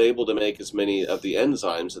able to make as many of the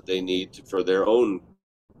enzymes that they need for their own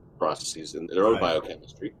processes and their own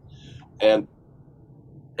biochemistry. And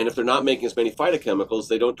if they're not making as many phytochemicals,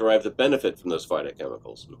 they don't derive the benefit from those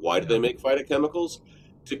phytochemicals. Why do they make phytochemicals?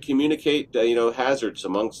 To communicate, hazards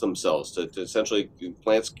amongst themselves. To essentially,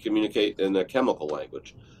 plants communicate in a chemical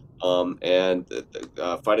language, and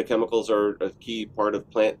phytochemicals are a key part of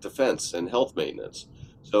plant defense and health maintenance.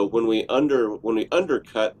 So when we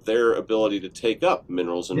undercut their ability to take up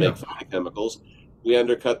minerals and make phytochemicals, we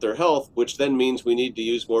undercut their health, which then means we need to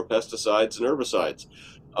use more pesticides and herbicides.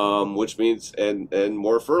 Which means and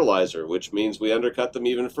more fertilizer, which means we undercut them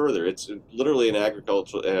even further. It's literally an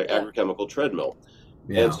agrochemical treadmill.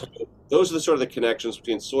 Yeah. And so those are the connections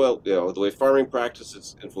between soil, the way farming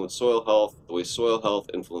practices influence soil health, the way soil health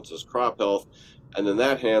influences crop health, and then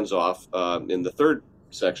that hands off in the third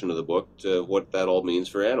section of the book to what that all means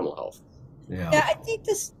for animal health. Yeah, I think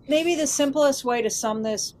this maybe the simplest way to sum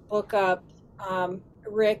this book up,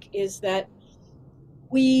 Rick, is that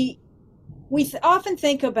we often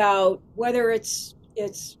think about whether it's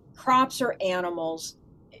crops or animals.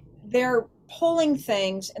 They're pulling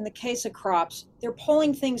things, in the case of crops, they're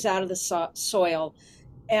pulling things out of the soil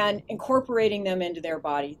and incorporating them into their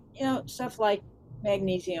body. Stuff like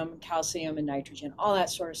magnesium, calcium, and nitrogen, all that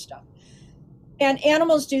sort of stuff. And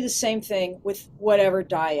animals do the same thing with whatever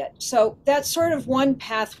diet. So that's sort of one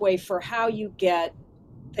pathway for how you get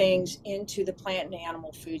things into the plant and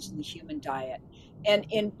animal foods in the human diet. And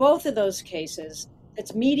in both of those cases,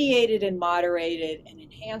 it's mediated and moderated and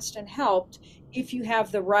enhanced and helped if you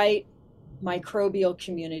have the right microbial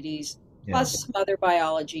communities plus some other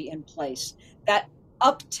biology in place. That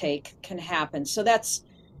uptake can happen. So let's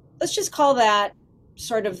just call that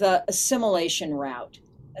sort of the assimilation route.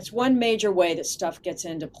 That's one major way that stuff gets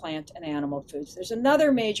into plant and animal foods. There's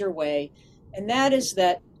another major way, and that is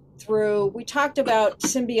that we talked about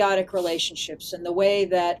symbiotic relationships and the way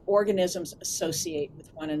that organisms associate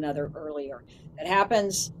with one another earlier. That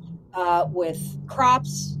happens with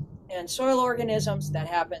crops and soil organisms, that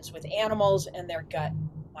happens with animals and their gut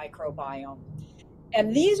microbiome.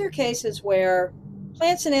 And these are cases where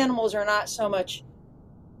plants and animals are not so much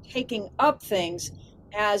taking up things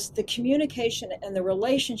as the communication and the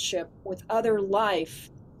relationship with other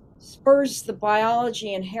life spurs the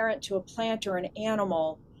biology inherent to a plant or an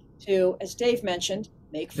animal to, as Dave mentioned,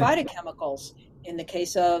 make phytochemicals. In the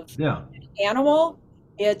case of an animal,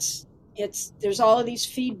 there's all of these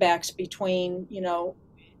feedbacks between,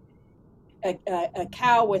 a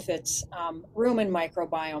cow with its rumen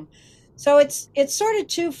microbiome. So it's sort of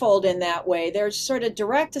twofold in that way. There's sort of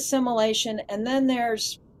direct assimilation, and then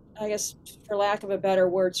there's, I guess, for lack of a better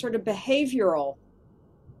word, sort of behavioral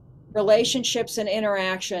relationships and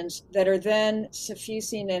interactions that are then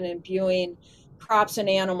suffusing and imbuing crops and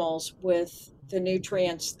animals with the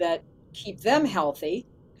nutrients that keep them healthy,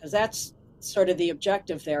 because that's sort of the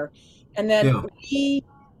objective there. And then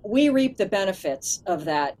we reap the benefits of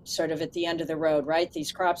that sort of at the end of the road, right?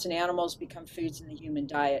 These crops and animals become foods in the human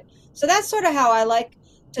diet. So that's sort of how I like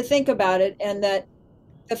to think about it. And that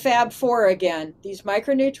the Fab Four, again, these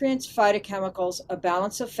micronutrients, phytochemicals, a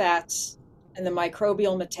balance of fats, and the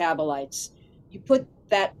microbial metabolites. You put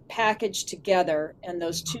that package together and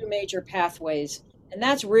those two major pathways, and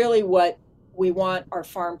that's really what we want our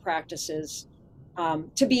farm practices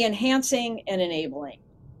to be enhancing and enabling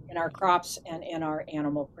in our crops and in our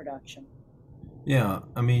animal production. Yeah,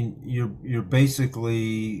 I mean, you're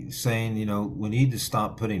basically saying, we need to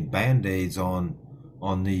stop putting Band-Aids on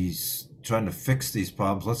these, trying to fix these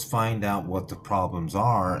problems. Let's find out what the problems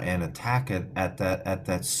are and attack it at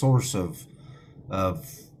that source of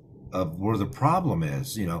where the problem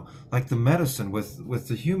is. Like the medicine with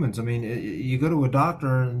the humans. I mean, you go to a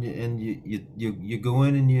doctor and you go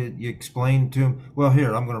in and you explain to him, well,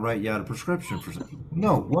 here, I'm going to write you out a prescription for something.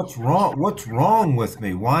 No, what's wrong with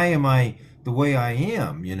me? Why am I the way I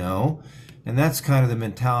am? And that's kind of the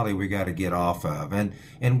mentality we got to get off of. And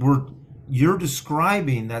you're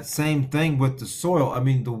describing that same thing with the soil. I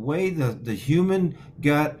mean, the way the human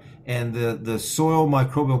gut and the soil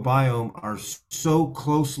microbial biome are so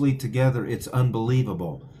closely together, it's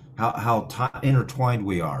unbelievable how intertwined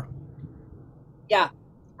we are. Yeah,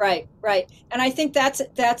 right. And I think that's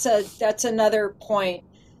another point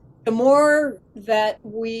the more that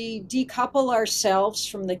we decouple ourselves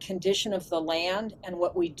from the condition of the land and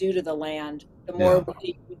what we do to the land, Yeah.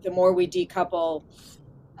 the more we decouple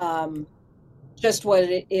um, just what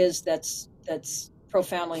it is that's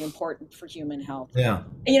profoundly important for human health. Yeah.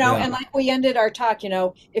 And Yeah. like we ended our talk,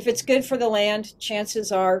 if it's good for the land,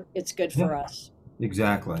 chances are it's good Yeah. for us.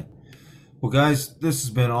 Exactly. Well, guys, this has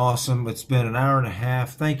been awesome. It's been an hour and a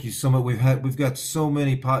half. Thank you so much. We've got so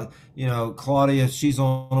many, Claudia, she's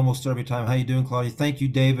on almost every time. How you doing, Claudia? Thank you,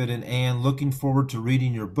 David and Ann. Looking forward to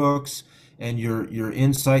reading your books and your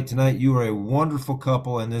insight tonight. You are a wonderful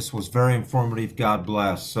couple, and this was very informative. God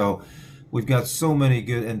bless. So we've got so many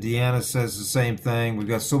good, and Deanna says the same thing. We've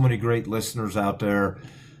got so many great listeners out there.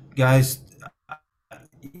 Guys,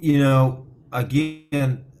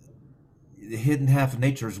 again, the hidden half of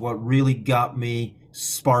nature is what really got me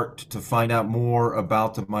sparked to find out more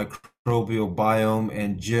about the microbial biome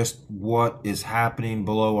and just what is happening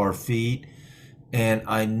below our feet. And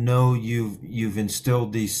I know you've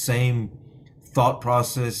instilled these same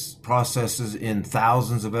processes in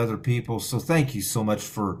thousands of other people. So thank you so much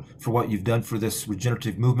for what you've done for this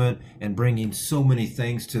regenerative movement and bringing so many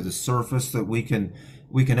things to the surface that we can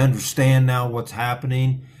understand now what's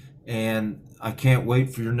happening. And I can't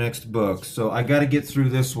wait for your next book. So I got to get through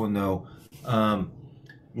this one though.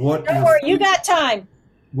 What Don't worry, you got time.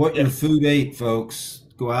 What your food ate, folks.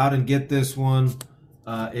 Go out and get this one.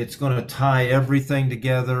 It's going to tie everything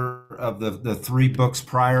together of the three books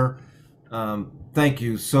prior. Thank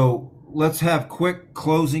you. So let's have quick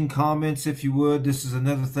closing comments, if you would. This is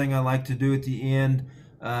another thing I like to do at the end.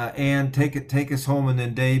 And take us home, and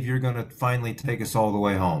then Dave, you're going to finally take us all the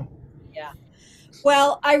way home. Yeah.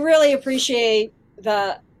 Well, I really appreciate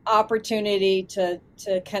the opportunity to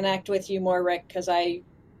connect with you more, Rick, because I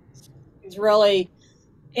was really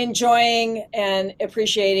enjoying and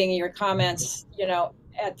appreciating your comments,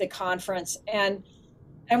 at the conference. And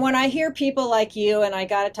when I hear people like you, and I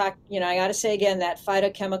got to talk, I got to say again, that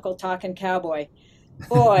phytochemical talking cowboy,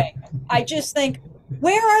 boy, I just think,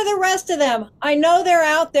 where are the rest of them? I know they're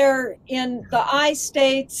out there in the I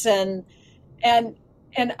states and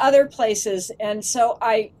other places. And so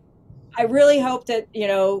I really hope that,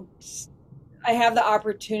 I have the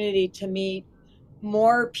opportunity to meet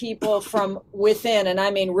more people from within, and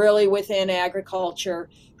I mean really within agriculture,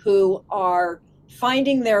 who are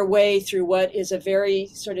finding their way through what is a very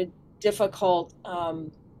sort of difficult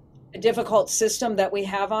system that we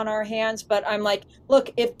have on our hands. But I'm like,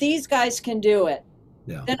 look, if these guys can do it,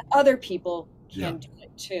 then other people can do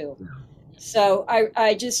it too. Yeah. So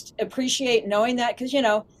I just appreciate knowing that, because,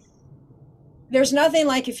 there's nothing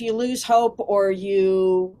like if you lose hope or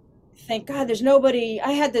you think, God, there's nobody.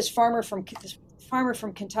 I had this farmer from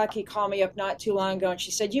Kentucky call me up not too long ago, and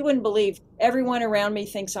she said, you wouldn't believe, everyone around me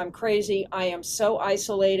thinks I'm crazy. I am so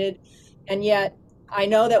isolated, and yet I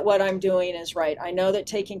know that what I'm doing is right. I know that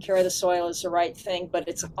taking care of the soil is the right thing, but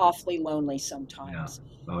it's awfully lonely sometimes.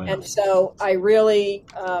 Yeah. Oh, yeah. And so I really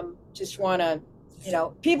just want to,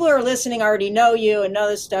 people who are listening already know you and know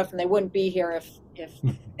this stuff, and they wouldn't be here if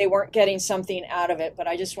they weren't getting something out of it. But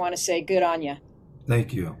I just want to say good on you.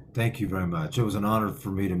 Thank you. Thank you very much. It was an honor for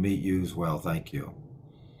me to meet you as well. Thank you.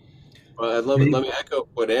 Well, let me echo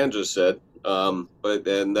what Ann just said, and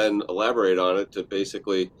then elaborate on it to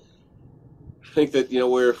basically think that,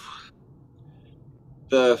 we're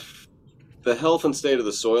the health and state of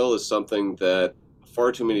the soil is something that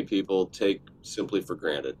far too many people take simply for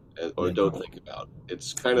granted or don't think about.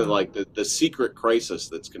 It's kind of like the secret crisis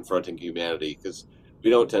that's confronting humanity, because we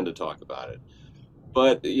don't tend to talk about it.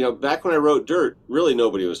 But, back when I wrote Dirt, really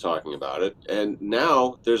nobody was talking about it. And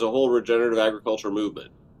now there's a whole regenerative agriculture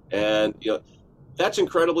movement. And, that's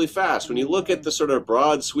incredibly fast. When you look at the sort of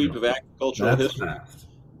broad sweep of agricultural history,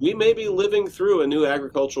 we may be living through a new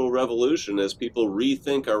agricultural revolution as people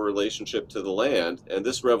rethink our relationship to the land. And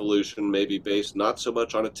this revolution may be based not so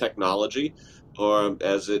much on a technology or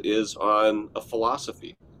as it is on a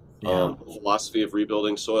philosophy. Philosophy of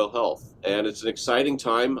rebuilding soil health. And it's an exciting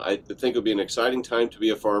time. I think it would be an exciting time to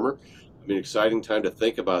be a farmer. It would be an exciting time to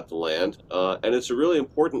think about the land. And it's a really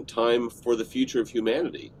important time for the future of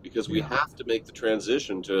humanity, because we have to make the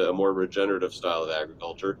transition to a more regenerative style of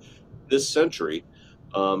agriculture this century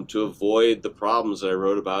to avoid the problems that I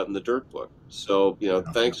wrote about in the Dirt book. So,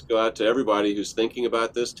 thanks go out to everybody who's thinking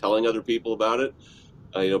about this, telling other people about it.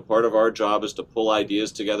 Part of our job is to pull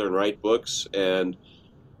ideas together and write books, and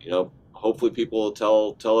hopefully people will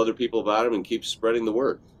tell other people about them and keep spreading the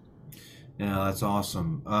word. Yeah, that's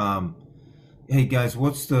awesome. Hey guys,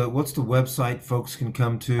 what's the website folks can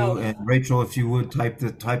come to? And Rachel, if you would type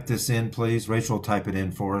this in, please. Rachel, type it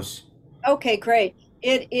in for us. Okay, great.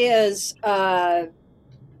 It is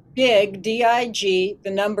dig, D-I-G,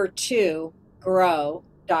 the number 2,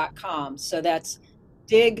 grow.com. So that's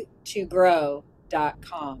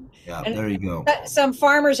dig2grow.com. Yeah, And there you go. some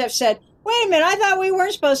farmers have said, wait a minute, I thought we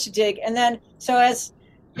weren't supposed to dig. And then, so as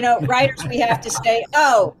writers, we have to say,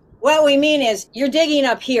 oh, what we mean is you're digging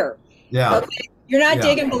up here. Yeah. Okay? You're not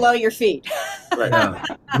digging below your feet. Right.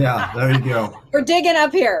 Yeah, there you go. We're digging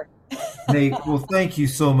up here. Nate, well, thank you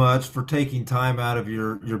so much for taking time out of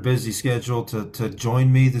your busy schedule to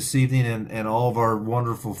join me this evening and all of our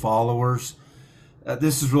wonderful followers.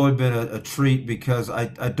 This has really been a treat because I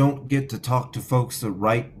don't get to talk to folks that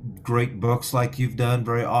write great books like you've done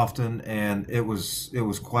very often, and it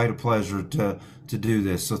was quite a pleasure to do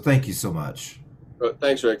this. So thank you so much.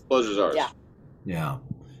 Thanks, Rick. Pleasure's ours. Yeah. Yeah.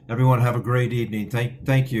 Everyone have a great evening.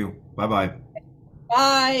 Thank you. Bye-bye.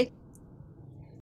 Bye.